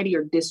anxiety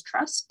or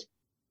distrust.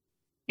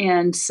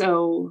 And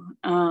so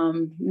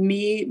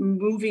me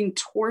moving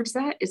towards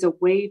that is a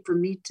way for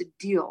me to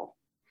deal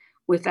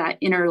with that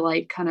inner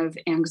like kind of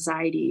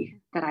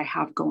anxiety that I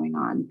have going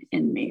on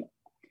in me.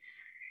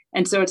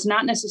 And so it's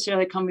not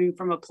necessarily coming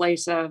from a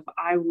place of,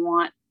 I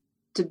want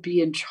to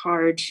be in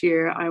charge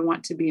here, I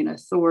want to be an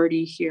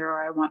authority here,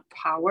 or I want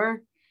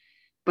power.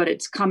 But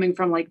it's coming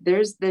from like,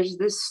 there's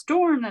this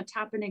storm that's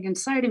happening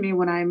inside of me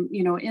when I'm,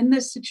 in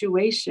this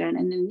situation,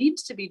 and it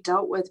needs to be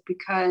dealt with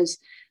because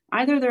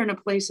either they're in a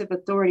place of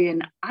authority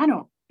and I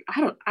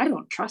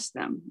don't trust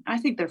them. I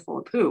think they're full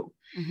of poo.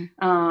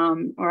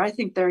 Mm-hmm. Or I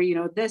think they're,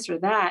 this or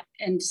that.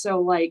 And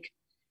so like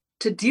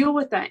to deal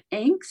with that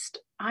angst,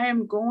 I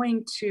am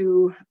going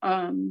to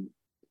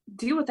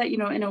deal with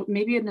that,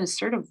 maybe in an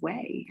assertive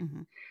way,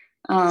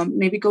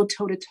 maybe go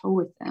toe to toe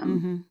with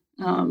them.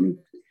 Mm-hmm.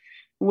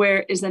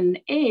 Whereas an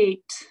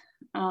 8,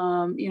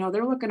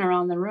 they're looking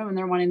around the room and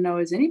they're wanting to know,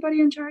 is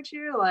anybody in charge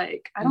here?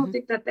 Like, I don't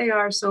think that they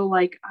are. So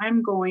like,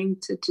 I'm going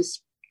to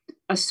just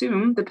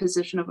assume the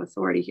position of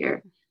authority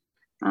here.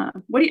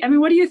 What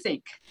do you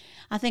think?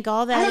 I think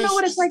all that I don't know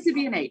what it's like to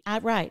be an 8.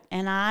 Right.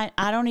 And I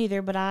don't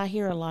either, but I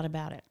hear a lot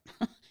about it.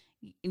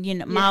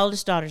 My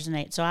oldest daughter's an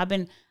 8. So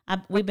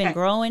we've been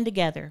growing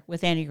together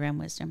with Enneagram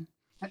wisdom.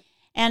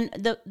 And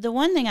the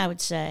one thing I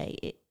would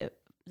say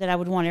that I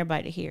would want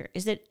everybody to hear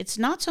is that it's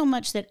not so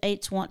much that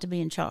 8s want to be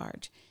in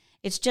charge.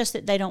 It's just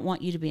that they don't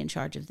want you to be in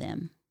charge of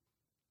them.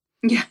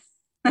 Yeah.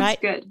 That's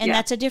right? good. And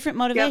that's a different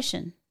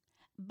motivation.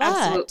 Yep. But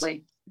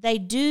absolutely, they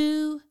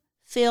do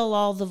fill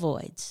all the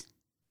voids.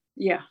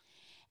 Yeah.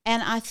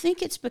 And I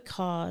think it's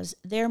because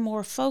they're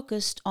more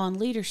focused on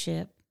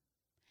leadership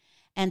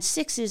and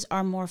 6s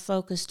are more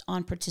focused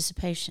on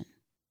participation.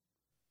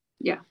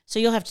 Yeah. So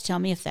you'll have to tell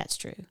me if that's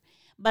true.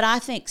 But I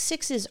think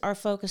 6s are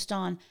focused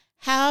on,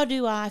 how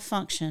do I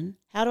function?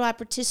 How do I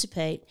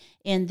participate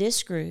in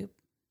this group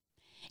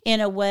in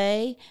a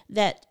way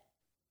that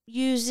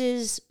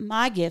uses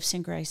my gifts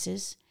and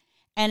graces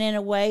and in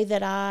a way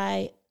that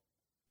I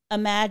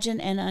imagine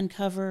and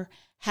uncover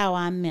how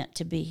I'm meant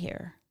to be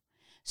here,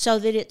 so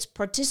that it's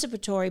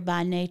participatory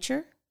by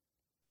nature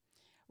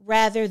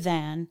rather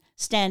than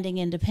standing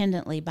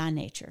independently by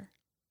nature,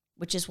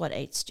 which is what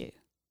 8s do.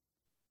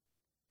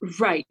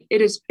 Right.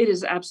 It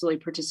is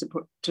absolutely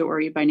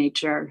participatory by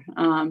nature.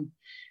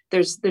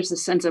 there's a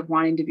sense of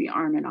wanting to be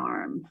arm in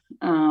arm,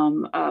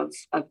 of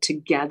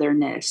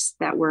togetherness,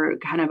 that we're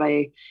kind of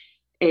a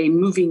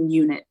moving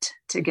unit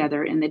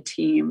together in the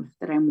team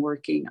that I'm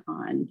working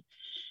on.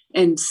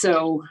 And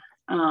so,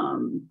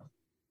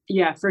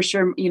 yeah, for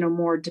sure,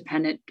 more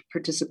dependent,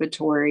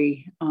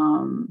 participatory,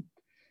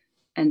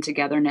 and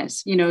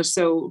togetherness,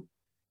 so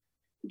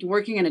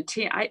working in a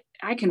team,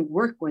 I can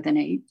work with an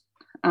 8.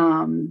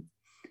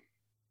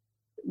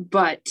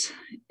 But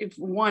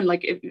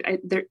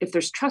if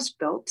there's trust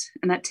built,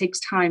 and that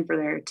takes time for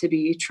there to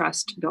be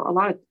trust built,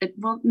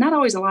 not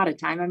always a lot of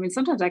time. I mean,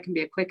 sometimes I can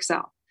be a quick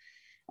sell.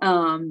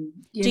 I'm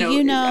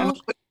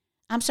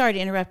sorry to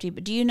interrupt you,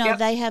 but do you know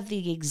they have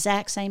the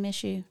exact same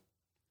issue?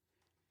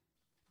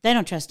 They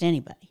don't trust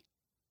anybody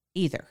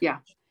either. Yeah.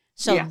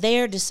 So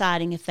they're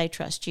deciding if they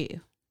trust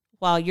you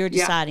while you're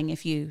deciding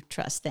if you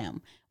trust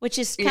them, which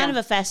is kind of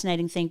a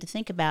fascinating thing to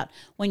think about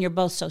when you're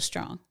both so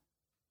strong.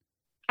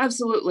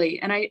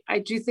 Absolutely. And I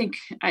do think,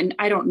 and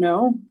I don't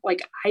know,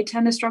 like I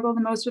tend to struggle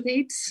the most with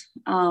 8s.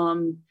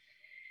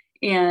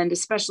 And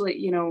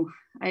especially,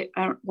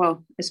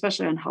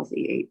 especially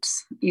unhealthy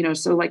 8s,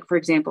 so like, for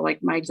example,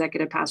 like my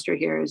executive pastor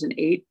here is an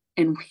 8,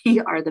 and we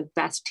are the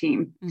best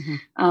team. Mm-hmm.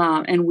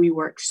 And we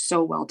work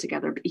so well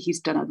together, but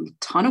he's done a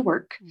ton of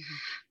work.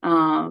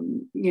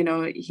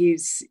 Mm-hmm.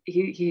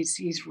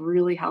 He's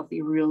really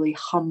healthy, really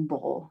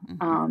humble,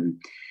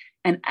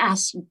 and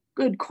asks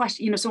good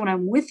questions, so when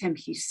I'm with him,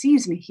 he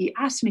sees me, he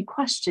asks me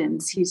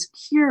questions, he's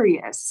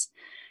curious.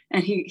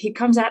 And he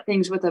comes at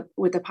things with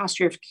a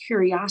posture of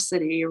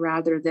curiosity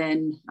rather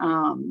than,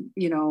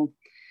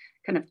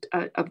 kind of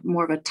a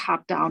more of a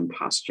top-down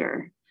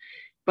posture.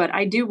 But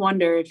I do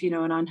wonder if,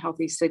 an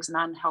unhealthy 6 and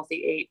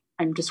unhealthy 8,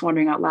 I'm just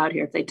wondering out loud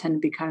here, if they tend to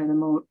be kind of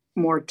the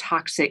more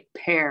toxic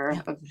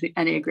pair of the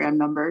Enneagram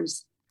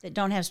numbers. That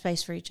don't have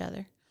space for each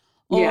other.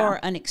 Or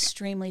an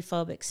extremely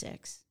phobic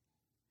 6.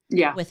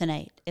 Yeah. With an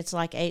 8. It's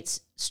like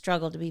 8s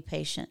struggle to be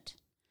patient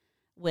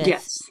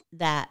with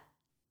that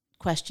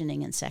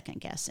questioning and second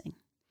guessing.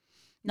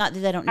 Not that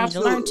they don't need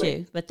to learn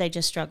to, but they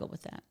just struggle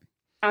with that.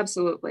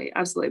 Absolutely.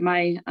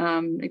 My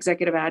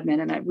executive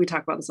admin, and we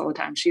talk about this all the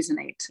time, she's an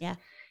 8. Yeah.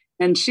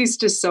 And she's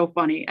just so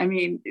funny. I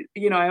mean,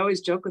 I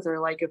always joke with her,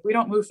 like, if we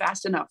don't move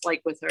fast enough,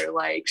 like with her,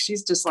 like,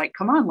 she's just like,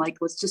 come on, like,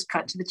 let's just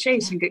cut to the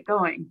chase and get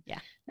going. Yeah.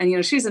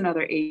 And, she's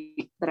another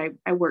 8 that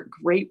I work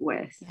great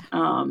with.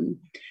 Yeah.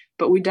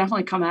 But we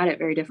definitely come at it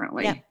very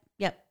differently.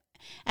 Yep.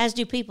 As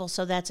do people.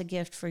 So that's a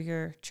gift for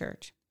your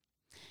church.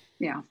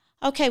 Yeah.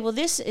 Okay. Well,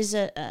 this is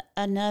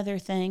another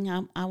thing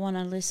I want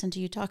to listen to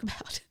you talk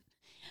about.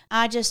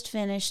 I just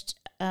finished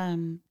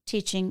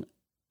teaching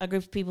a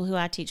group of people who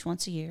I teach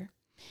once a year.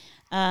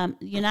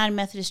 United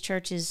Methodist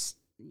Church is,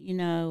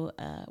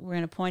 we're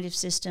in a appointive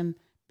system.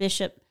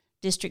 Bishop,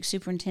 district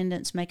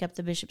superintendents make up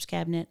the bishop's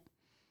cabinet.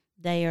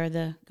 They are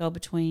the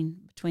go-between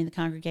between the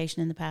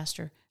congregation and the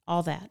pastor,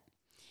 all that.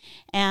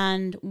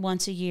 And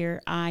once a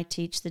year, I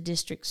teach the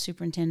district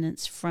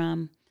superintendents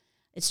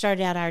it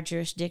started out our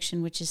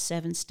jurisdiction, which is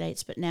 7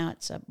 states, but now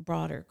it's a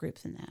broader group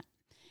than that.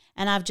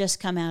 And I've just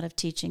come out of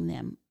teaching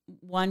them.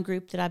 One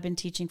group that I've been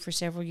teaching for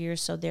several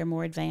years, so they're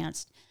more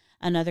advanced.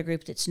 Another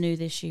group that's new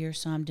this year,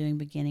 so I'm doing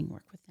beginning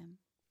work with them.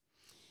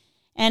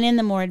 And in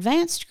the more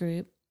advanced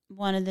group,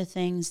 one of the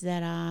things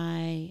that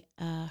I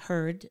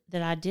heard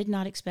that I did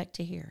not expect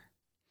to hear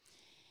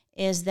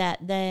is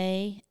that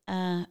they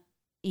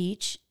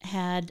each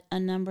had a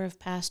number of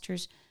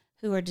pastors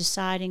who are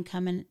deciding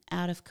coming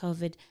out of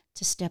COVID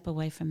to step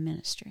away from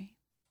ministry.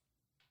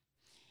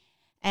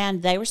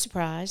 And they were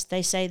surprised.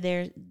 They say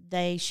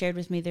they shared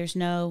with me there's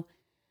no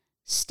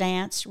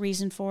stance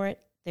reason for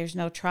it. There's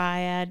no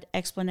triad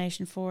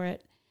explanation for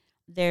it.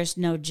 There's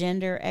no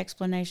gender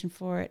explanation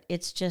for it.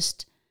 It's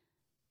just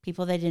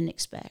people they didn't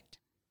expect.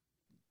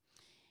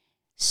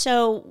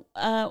 So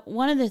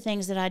one of the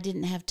things that I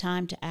didn't have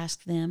time to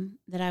ask them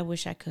that I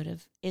wish I could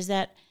have is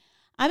that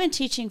I've been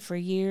teaching for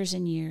years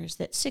and years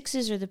that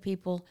 6s are the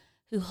people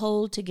who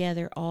hold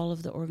together all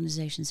of the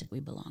organizations that we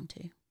belong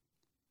to.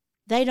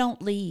 They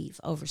don't leave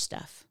over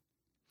stuff.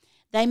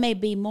 They may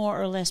be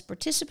more or less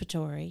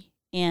participatory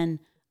in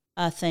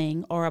a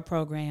thing or a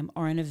program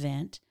or an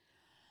event.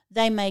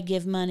 They may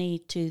give money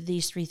to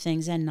these 3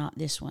 things and not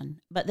this one,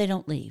 but they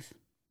don't leave.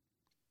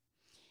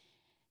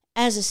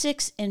 As a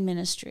 6 in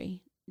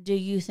ministry, do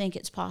you think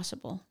it's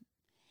possible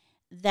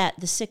that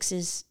the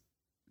 6s,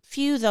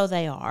 few though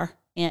they are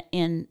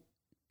in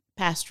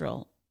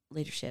pastoral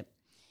leadership,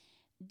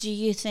 do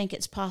you think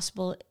it's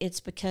possible it's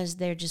because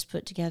they're just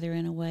put together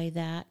in a way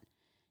that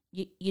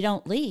you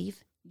don't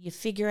leave, you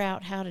figure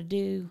out how to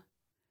do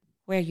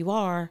where you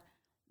are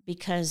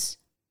because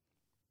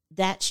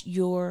that's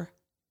your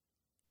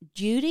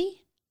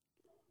duty,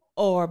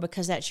 or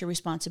because that's your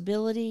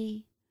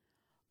responsibility,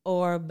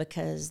 or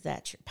because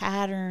that's your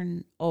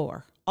pattern,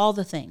 or all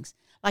the things?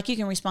 Like, you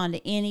can respond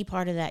to any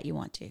part of that you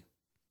want to.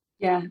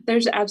 Yeah,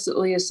 there's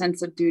absolutely a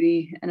sense of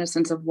duty and a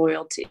sense of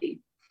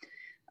loyalty,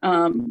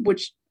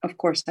 which of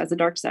course has a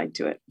dark side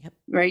to it. Yep.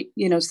 Right.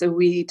 So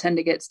we tend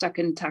to get stuck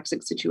in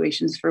toxic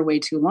situations for way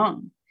too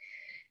long.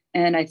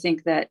 And I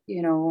think that,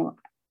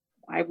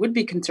 I would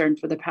be concerned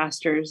for the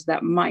pastors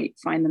that might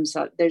find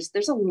themselves,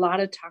 there's a lot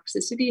of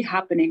toxicity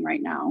happening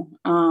right now.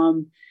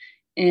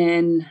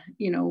 In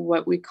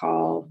what we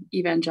call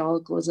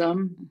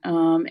evangelicalism,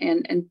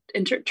 and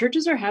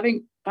churches are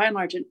having, by and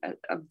large,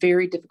 a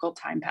very difficult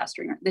time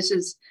pastoring. This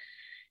is,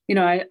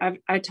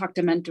 I talk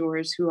to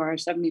mentors who are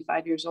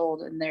 75 years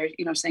old, and they're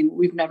saying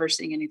we've never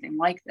seen anything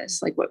like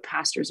this, like what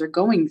pastors are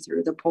going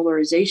through, the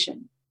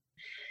polarization.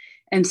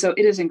 And so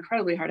it is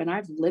incredibly hard, and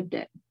I've lived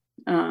it.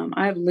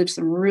 I've lived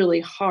some really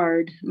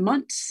hard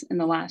months in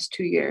the last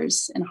 2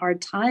 years and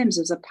hard times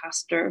as a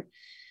pastor,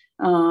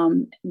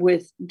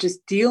 with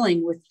just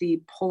dealing with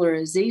the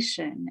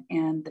polarization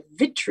and the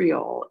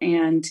vitriol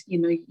and,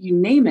 you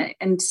name it.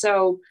 And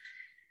so,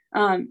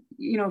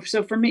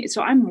 so for me,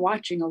 so I'm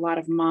watching a lot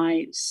of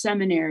my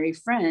seminary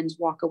friends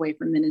walk away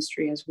from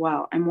ministry as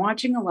well. I'm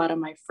watching a lot of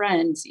my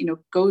friends,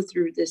 go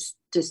through this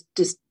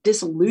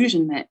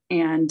disillusionment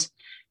and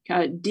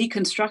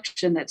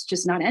deconstruction that's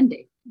just not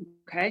ending.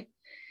 Okay.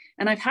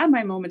 And I've had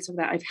my moments of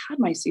that. I've had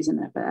my season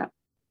of that.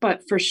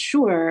 But for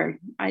sure,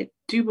 I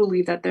do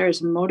believe that there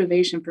is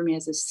motivation for me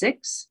as a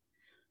 6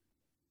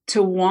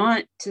 to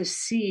want to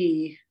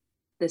see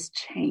this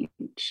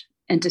change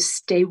and to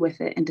stay with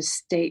it and to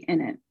stay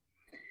in it.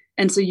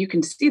 And so you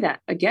can see that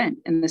again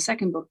in the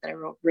second book that I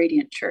wrote,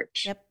 Radiant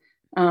Church. Yep.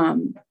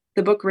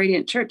 The book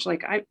Radiant Church,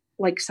 I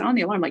sound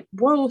the alarm,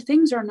 whoa,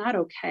 things are not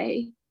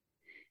okay.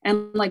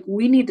 And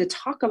we need to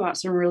talk about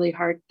some really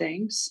hard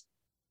things,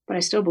 but I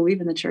still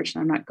believe in the church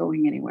and I'm not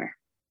going anywhere.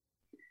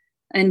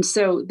 And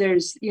so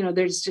there's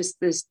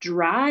just this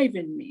drive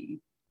in me,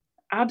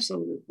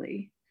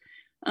 absolutely,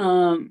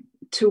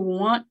 to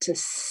want to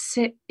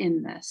sit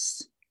in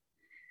this,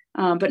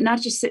 but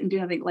not just sit and do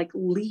nothing,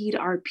 lead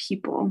our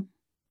people,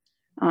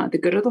 the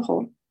good of the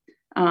whole,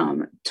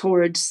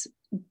 towards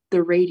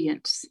the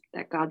radiance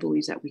that God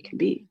believes that we can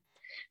be.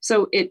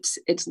 So it's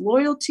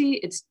loyalty,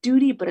 it's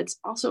duty, but it's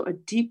also a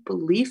deep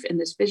belief in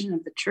this vision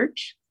of the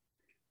church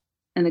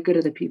and the good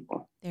of the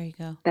people. There you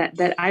go.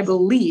 That I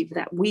believe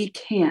that we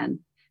can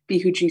be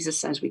who Jesus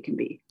says we can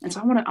be. And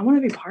so I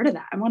want to be part of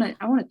that. I want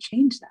to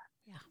change that.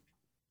 Yeah.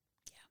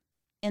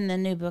 In the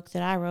new book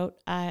that I wrote,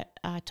 I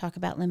talk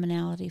about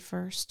liminality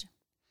first.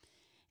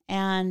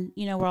 And,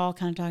 we're all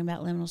kind of talking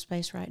about liminal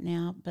space right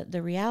now, but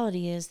the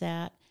reality is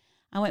that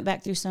I went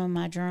back through some of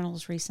my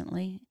journals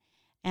recently,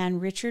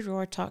 and Richard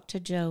Rohr talked to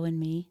Joe and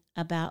me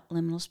about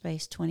liminal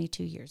space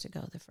 22 years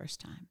ago, the first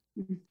time.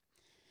 Mm-hmm.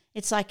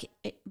 It's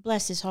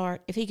bless his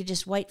heart, if he could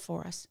just wait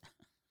for us,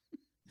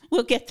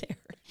 we'll get there.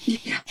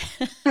 Yeah.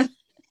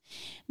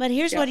 But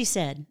here's what he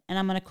said, and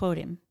I'm going to quote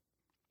him.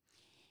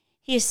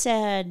 He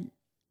said,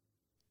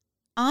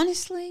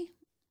 honestly,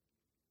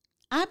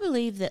 I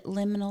believe that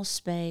liminal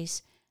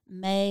space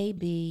may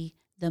be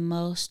the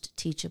most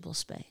teachable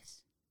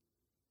space.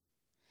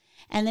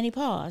 And then he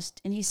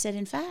paused, and he said,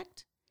 in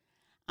fact,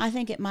 I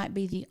think it might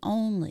be the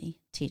only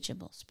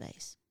teachable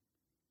space.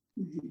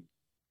 Mm-hmm.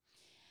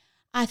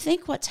 I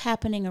think what's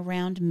happening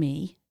around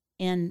me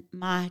in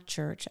my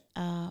church,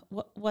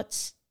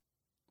 what's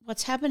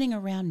happening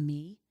around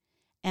me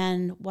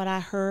and what I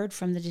heard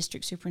from the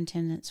district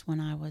superintendents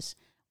when I was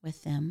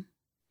with them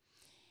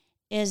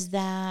is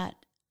that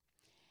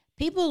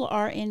people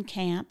are in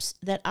camps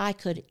that I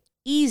could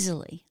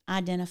easily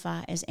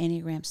identify as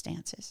Enneagram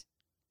stances.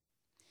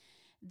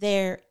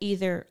 They're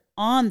either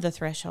on the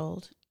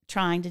threshold,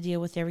 trying to deal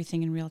with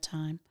everything in real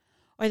time,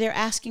 or they're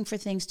asking for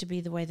things to be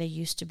the way they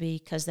used to be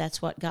because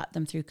that's what got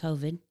them through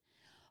COVID,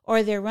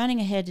 or they're running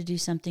ahead to do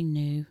something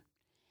new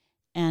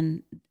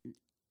and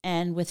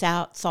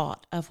without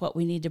thought of what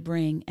we need to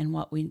bring and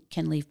what we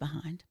can leave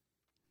behind.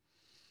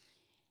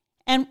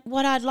 And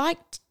what I'd like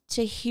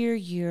to hear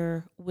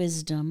your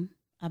wisdom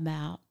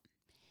about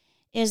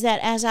is that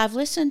as I've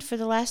listened for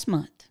the last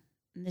month,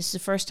 and this is the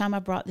first time I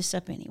brought this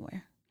up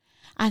anywhere,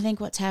 I think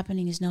what's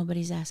happening is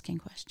nobody's asking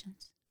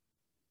questions.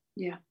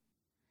 Yeah.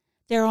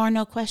 There are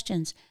no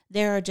questions.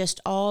 There are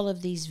just all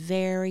of these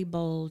very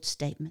bold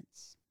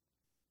statements.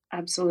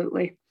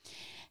 Absolutely.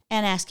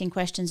 And asking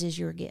questions is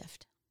your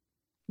gift.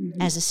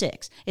 Mm-hmm. As a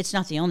 6. It's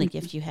not the only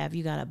gift you have.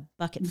 You got a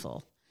bucket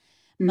full.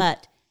 Mm-hmm.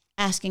 But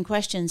asking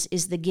questions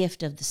is the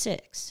gift of the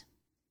 6.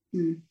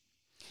 Mm-hmm.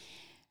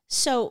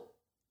 So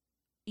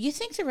you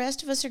think the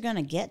rest of us are going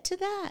to get to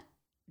that?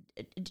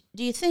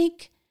 Do you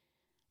think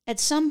at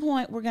some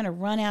point we're going to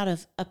run out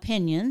of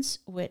opinions,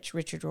 which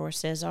Richard Rohr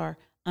says are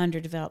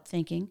underdeveloped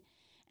thinking,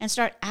 and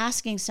start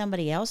asking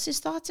somebody else's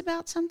thoughts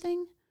about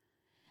something?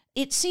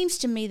 It seems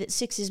to me that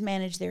 6s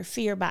manage their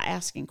fear by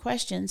asking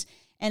questions,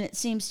 and it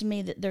seems to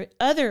me that the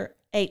other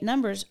 8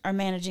 numbers are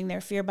managing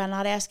their fear by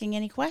not asking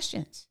any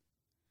questions.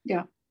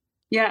 Yeah.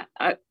 Yeah,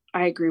 I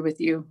agree with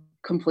you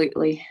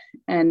completely.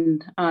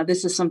 And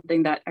this is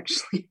something that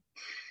actually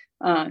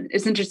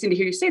it's interesting to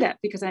hear you say that,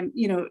 because I'm,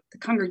 the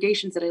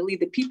congregations that I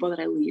lead, the people that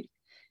I lead,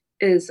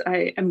 is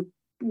I am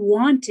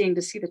wanting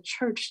to see the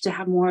church to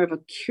have more of a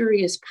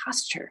curious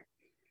posture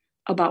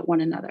about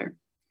one another.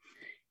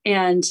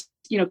 And,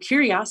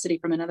 curiosity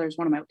from another is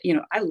one of my,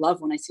 I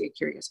love when I see a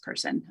curious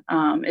person.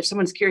 If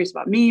someone's curious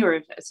about me or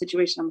if a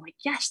situation, I'm like,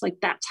 yes, like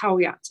that's how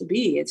we ought to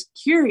be. It's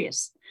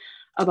curious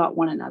about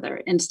one another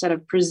instead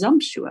of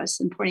presumptuous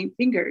and pointing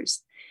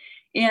fingers.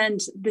 And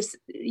this,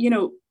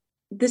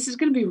 this is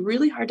going to be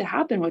really hard to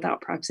happen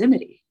without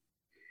proximity.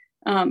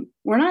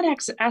 We're not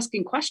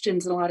asking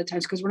questions a lot of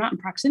times because we're not in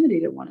proximity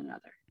to one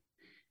another.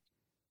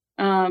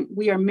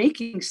 We are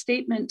making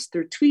statements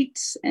through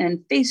tweets and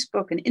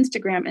Facebook and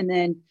Instagram. And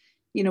then,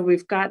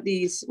 we've got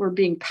we're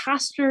being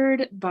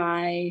pastored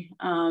by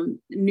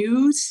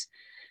news,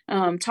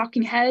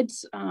 talking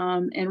heads,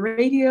 and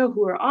radio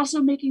who are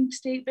also making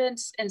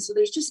statements. And so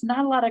there's just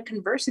not a lot of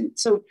conversing.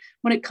 So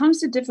when it comes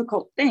to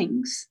difficult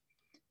things,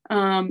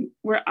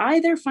 we're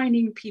either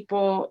finding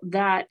people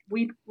that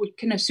we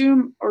can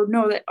assume or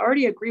know that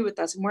already agree with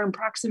us and we're in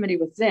proximity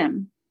with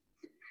them.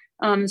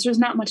 So there's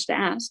not much to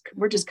ask.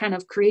 We're just kind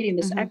of creating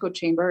this echo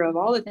chamber of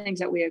all the things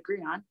that we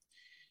agree on.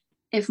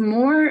 If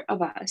more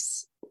of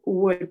us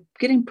would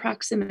get in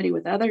proximity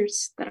with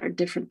others that are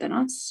different than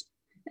us,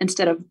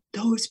 instead of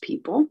those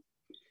people,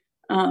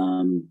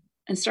 and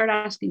start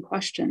asking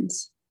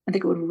questions, I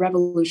think it would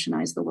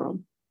revolutionize the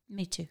world.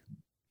 Me too.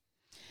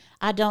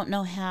 I don't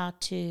know how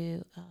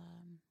to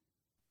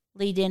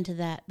lead into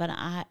that, but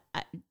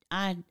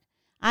I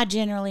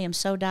generally am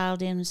so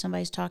dialed in when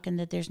somebody's talking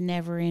that there's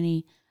never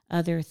any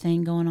other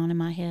thing going on in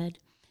my head.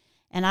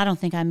 And I don't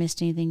think I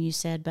missed anything you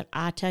said, but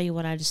I tell you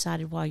what I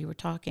decided while you were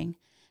talking.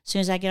 As soon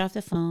as I get off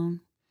the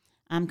phone,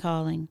 I'm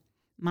calling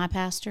my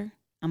pastor.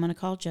 I'm going to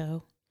call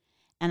Joe,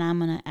 and I'm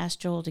going to ask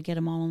Joel to get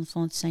them all on the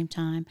phone at the same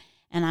time.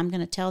 And I'm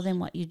going to tell them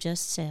what you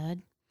just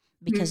said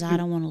because I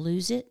don't want to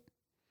lose it.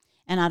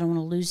 And I don't want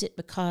to lose it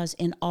because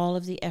in all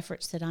of the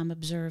efforts that I'm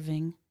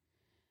observing,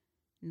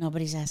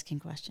 nobody's asking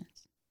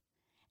questions.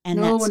 And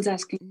no one's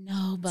asking.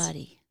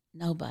 Nobody.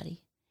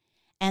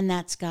 And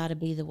that's got to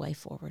be the way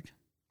forward.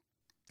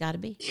 Got to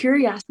be.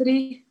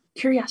 Curiosity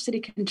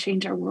can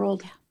change our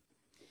world. Yeah.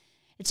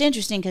 It's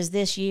interesting because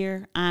this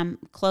year I'm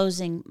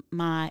closing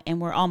and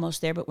we're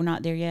almost there, but we're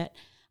not there yet.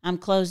 I'm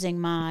closing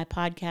my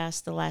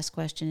podcast. The last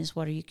question is,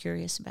 what are you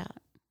curious about?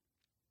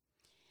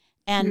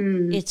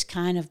 And it's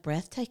kind of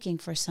breathtaking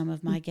for some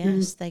of my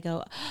guests. They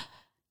go,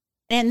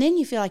 and then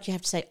you feel like you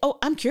have to say, oh,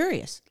 I'm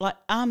curious. Like,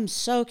 I'm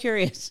so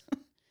curious.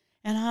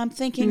 And I'm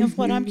thinking of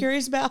what I'm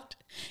curious about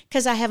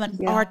because I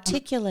haven't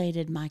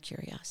articulated my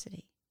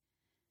curiosity.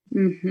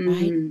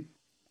 Right?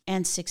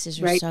 And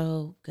sixes are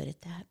so good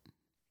at that.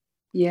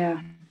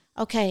 Yeah.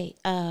 Okay.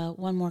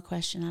 One more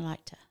question I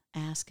like to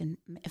ask. And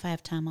if I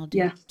have time, I'll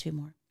do two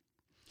more.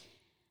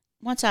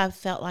 Once I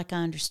felt like I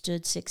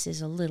understood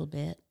sixes a little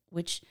bit,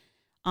 which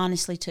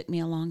honestly took me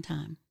a long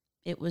time.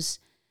 It was,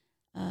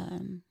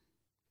 I'm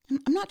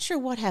not sure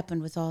what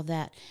happened with all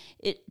that.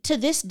 To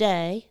this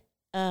day,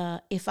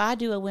 if I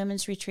do a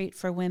women's retreat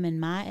for women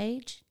my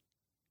age,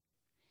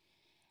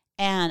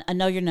 and a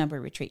Know Your Number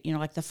retreat,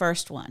 like the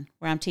first one,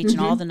 where I'm teaching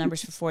all the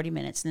numbers for 40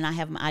 minutes, and then I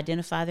have them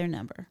identify their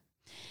number.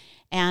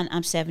 And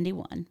I'm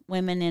 71.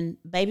 Women and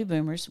baby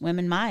boomers,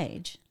 women my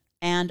age,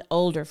 and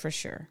older for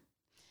sure.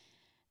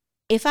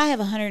 If I have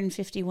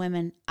 150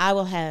 women, I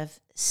will have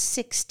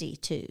 60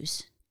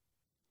 twos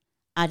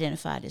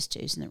identified as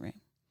twos in the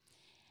room.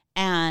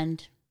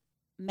 And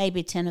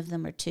maybe 10 of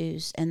them are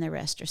twos, and the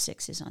rest are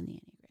sixes on the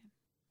Enneagram.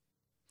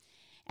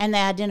 And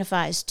they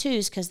identify as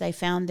twos because they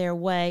found their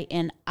way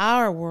in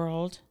our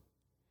world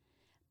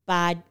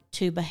by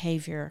two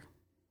behavior.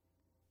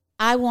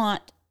 I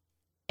want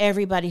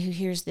everybody who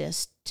hears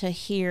this to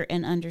hear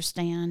and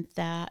understand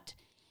that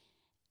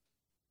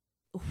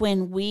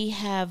when we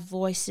have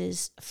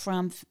voices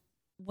from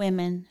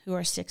women who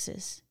are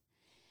sixes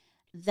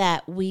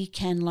that we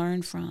can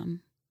learn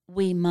from,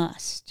 we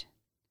must,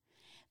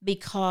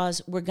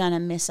 because we're going to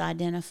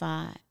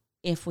misidentify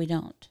if we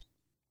don't.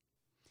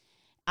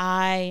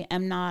 I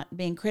am not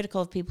being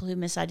critical of people who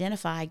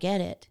misidentify. I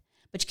get it.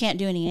 But you can't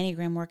do any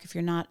Enneagram work if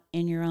you're not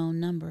in your own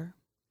number.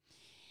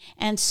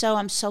 And so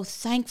I'm so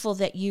thankful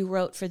that you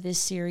wrote for this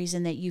series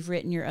and that you've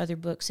written your other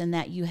books and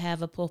that you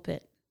have a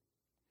pulpit.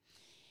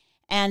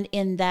 And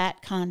in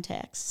that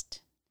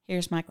context,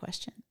 here's my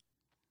question.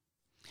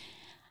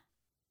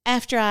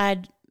 After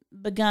I'd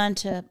begun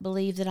to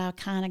believe that I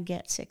kind of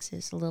get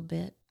sixes a little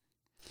bit,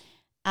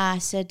 I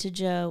said to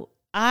Joe,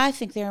 I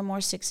think there are more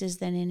sixes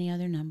than any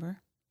other number.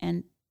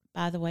 And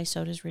by the way,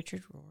 so does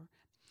Richard Rohr.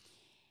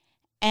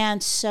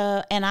 And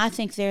I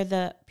think they're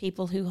the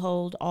people who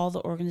hold all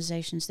the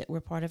organizations that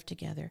we're part of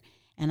together.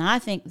 And I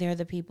think they're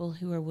the people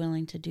who are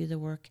willing to do the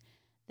work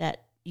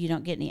that you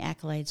don't get any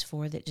accolades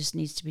for, that just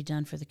needs to be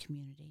done for the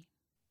community.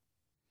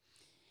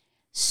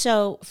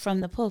 So from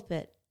the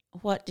pulpit,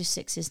 what do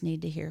sixes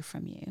need to hear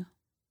from you?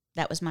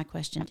 That was my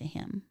question to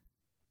him.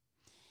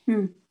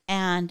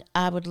 And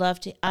I would love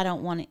to, I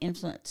don't want to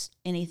influence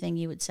anything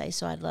you would say,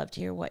 so I'd love to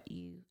hear what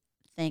you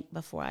think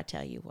before I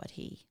tell you what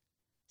he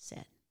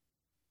said.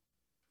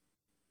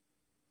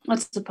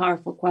 That's a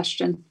powerful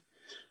question.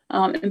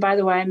 And by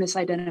the way, I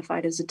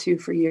misidentified as a 2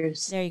 for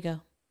years. There you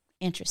go.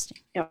 Interesting.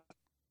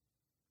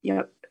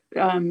 Yep.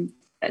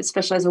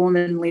 especially as a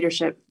woman in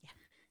leadership,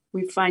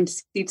 we find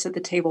seats at the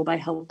table by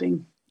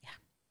helping.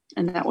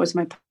 And that was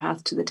my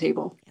path to the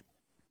table.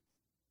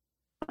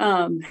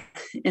 And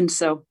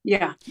so,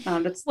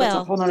 that's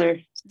a whole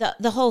nother.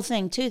 The whole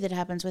thing too that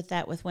happens with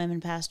that with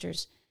women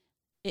pastors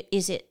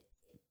is it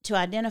to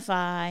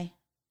identify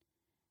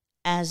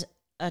as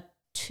a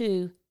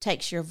two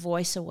takes your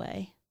voice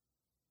away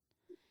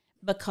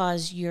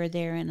because you're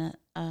there in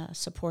a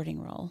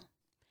supporting role,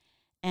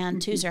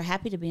 and twos are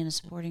happy to be in a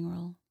supporting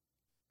role.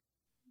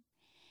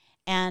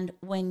 And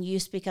when you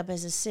speak up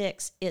as a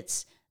six,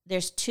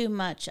 there's too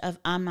much of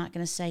I'm not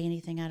going to say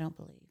anything I don't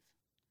believe.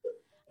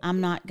 I'm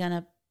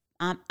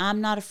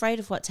not afraid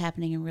of what's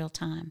happening in real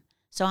time,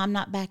 so I'm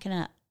not backing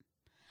up.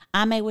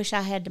 I may wish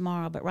I had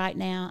tomorrow, but right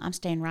now I'm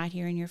staying right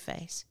here in your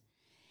face.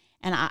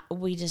 And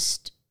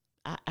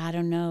I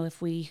don't know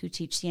if we who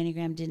teach the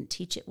Enneagram didn't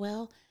teach it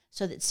well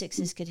so that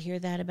sixes could hear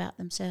that about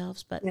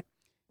themselves, but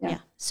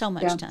so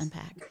much to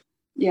unpack.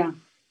 Yeah.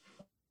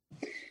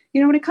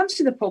 When it comes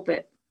to the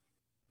pulpit,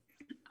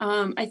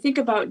 I think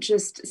about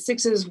just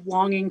sixes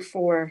longing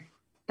for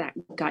that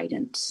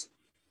guidance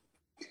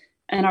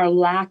and our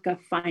lack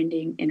of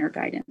finding inner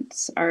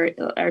guidance, our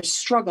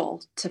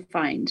struggle to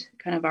find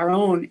kind of our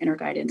own inner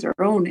guidance, our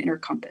own inner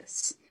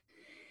compass.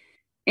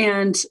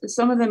 And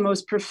some of the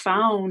most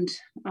profound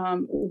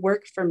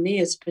work for me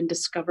has been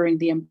discovering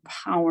the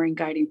empowering,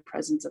 guiding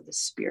presence of the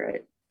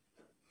Spirit,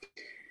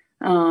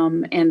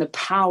 and the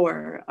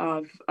power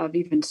of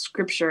even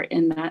Scripture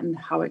in that and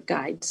how it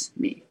guides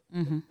me.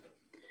 Mm-hmm.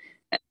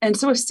 And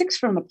so a six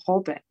from the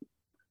pulpit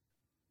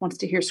wants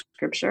to hear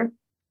Scripture.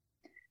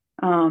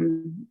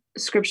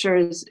 Scripture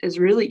is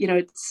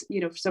really,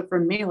 so for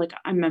me, like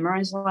I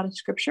memorize a lot of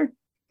Scripture.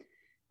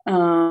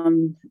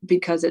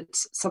 Because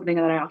it's something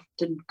that I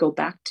often go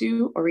back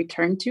to or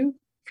return to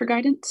for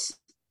guidance.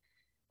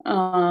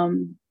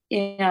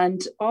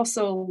 And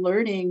also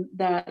learning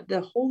that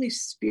the Holy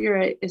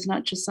Spirit is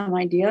not just some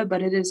idea,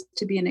 but it is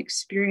to be an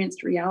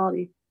experienced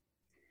reality.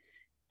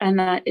 And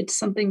that it's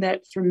something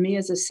that for me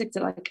as a six,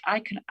 that like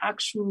I can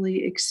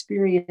actually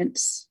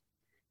experience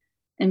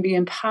and be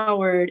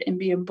empowered and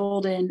be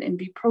emboldened and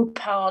be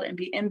propelled and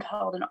be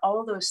impelled and all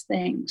of those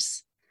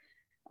things.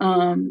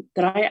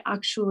 That I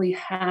actually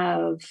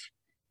have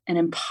an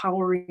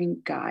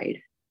empowering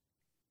guide.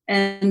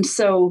 And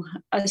so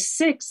a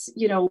six,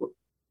 at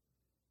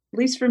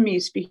least for me,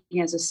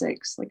 speaking as a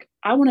six, like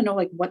I want to know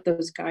like what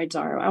those guides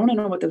are. I want to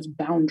know what those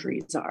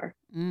boundaries are.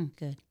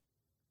 Good.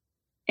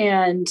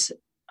 And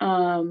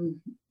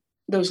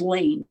those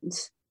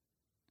lanes.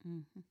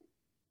 Mm-hmm.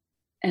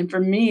 And for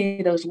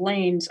me, those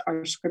lanes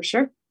are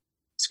Scripture.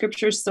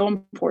 Scripture is so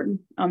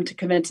important to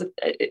convince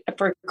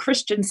for a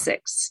Christian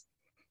six.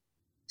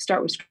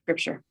 Start with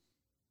Scripture.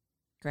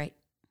 Great.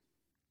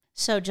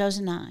 So Joe's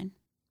a 9,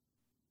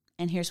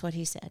 and here's what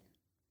he said.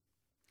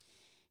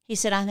 He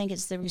said, I think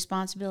it's the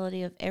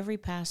responsibility of every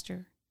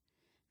pastor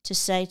to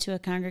say to a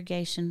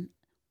congregation,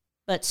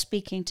 but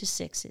speaking to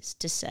sixes,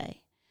 to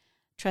say,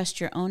 trust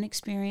your own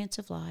experience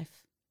of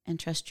life and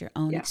trust your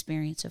own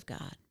experience of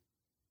God.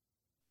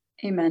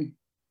 Amen.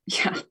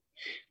 Yeah,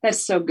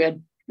 that's so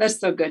good. That's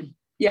so good.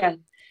 Yeah.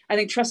 I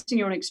think trusting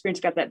your own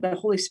experience, got that the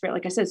Holy Spirit,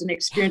 like I said, is an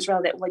experience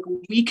rather that like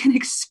we can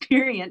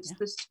experience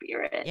the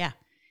Spirit. Yeah.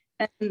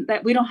 And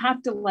that we don't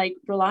have to like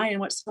rely on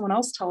what someone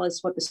else tell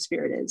us what the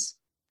Spirit is.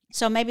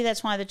 So maybe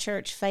that's why the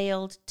church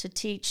failed to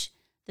teach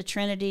the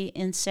Trinity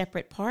in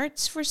separate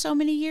parts for so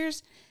many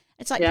years.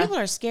 It's like people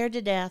are scared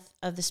to death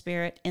of the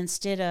Spirit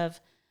instead of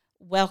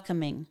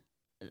welcoming,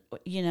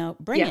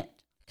 bring it,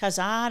 because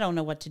I don't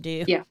know what to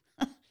do. Yeah.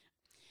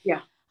 Yeah.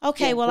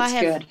 Okay, yeah, well,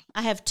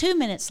 I have 2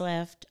 minutes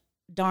left.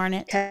 Darn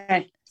it.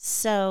 Okay.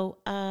 So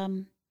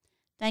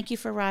thank you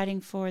for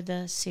writing for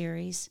the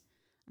series.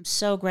 I'm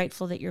so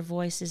grateful that your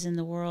voice is in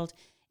the world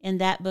in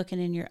that book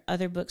and in your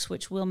other books,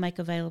 which we'll make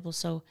available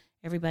so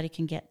everybody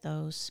can get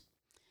those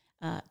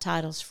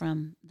titles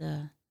from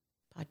the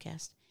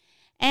podcast.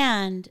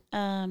 And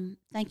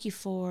thank you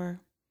for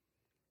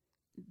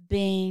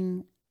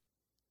being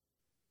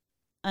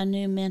a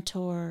new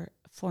mentor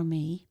for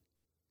me,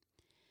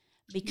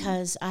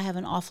 because I have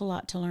an awful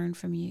lot to learn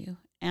from you.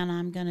 And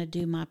I'm going to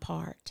do my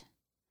part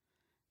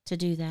to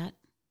do that.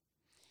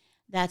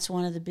 That's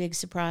one of the big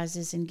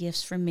surprises and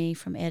gifts for me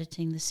from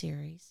editing the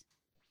series.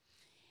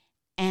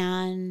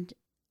 And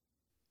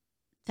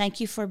thank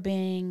you for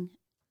being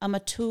a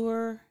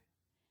mature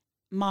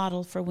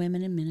model for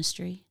women in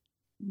ministry,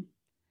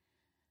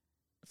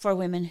 for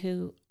women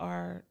who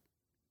are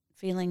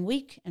feeling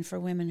weak and for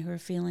women who are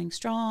feeling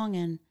strong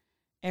and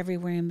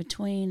everywhere in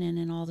between and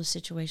in all the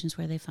situations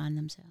where they find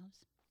themselves.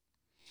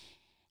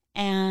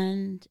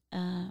 And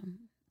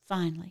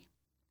finally,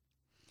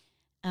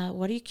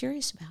 what are you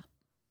curious about?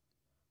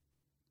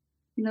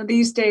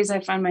 These days I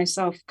find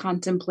myself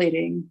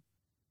contemplating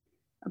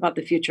about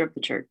the future of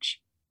the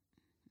church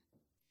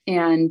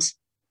and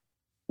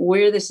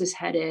where this is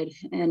headed.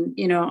 And,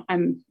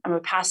 I'm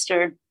a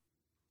pastor,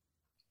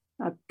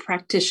 a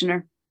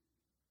practitioner,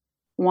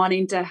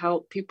 wanting to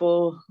help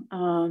people,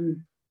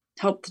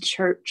 help the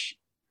church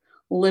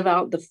live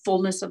out the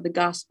fullness of the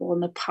gospel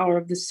and the power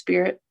of the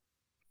Spirit.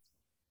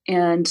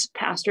 And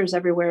pastors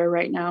everywhere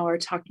right now are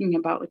talking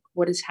about like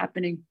what is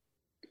happening,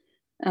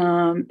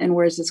 and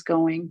where is this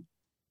going.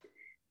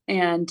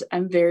 And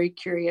I'm very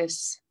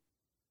curious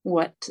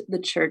what the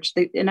church,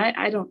 and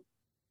I don't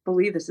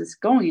believe this is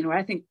going anywhere.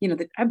 I think,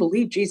 I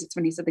believe Jesus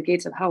when he said the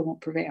gates of hell won't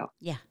prevail.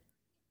 Yeah,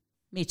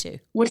 me too.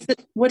 What's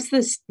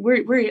this?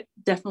 We're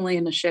definitely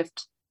in a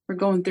shift. We're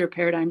going through a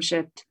paradigm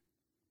shift.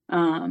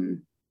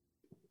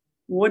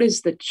 What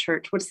is the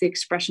church? What's the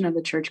expression of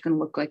the church going to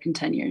look like in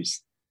 10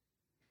 years?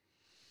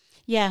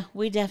 Yeah,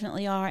 we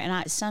definitely are.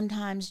 And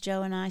sometimes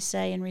Joe and I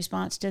say in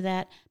response to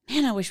that,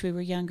 man, I wish we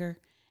were younger.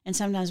 And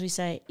sometimes we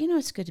say,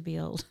 it's good to be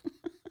old.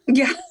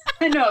 Yeah,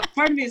 I know.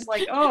 Part of me is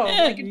like, oh,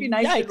 like it'd be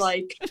nice to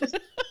like,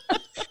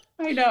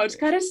 I know. It's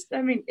kind of,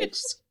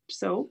 it's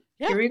so,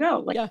 here we go.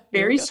 Like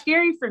very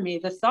scary for me,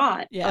 the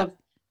thought of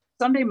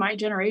someday my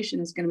generation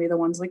is going to be the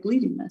ones like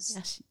leading this.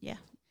 Yes, yeah.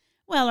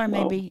 Well, or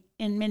maybe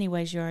in many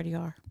ways you already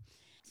are.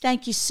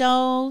 Thank you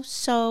so,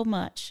 so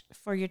much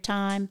for your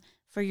time,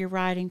 for your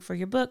writing, for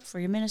your book, for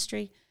your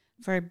ministry,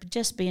 for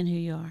just being who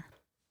you are.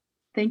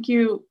 Thank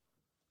you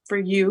for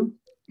your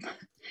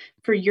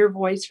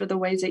voice, for the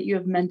ways that you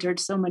have mentored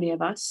so many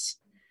of us,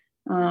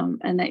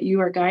 and that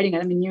you are guiding.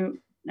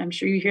 I'm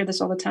sure you hear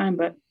this all the time,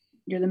 but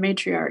you're the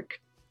matriarch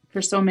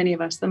for so many of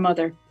us, the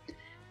mother.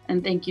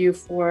 And thank you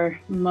for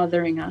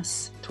mothering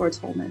us towards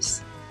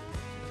wholeness.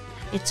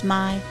 It's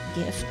my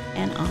gift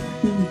and honor.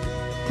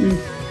 Mm-hmm.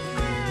 Mm-hmm.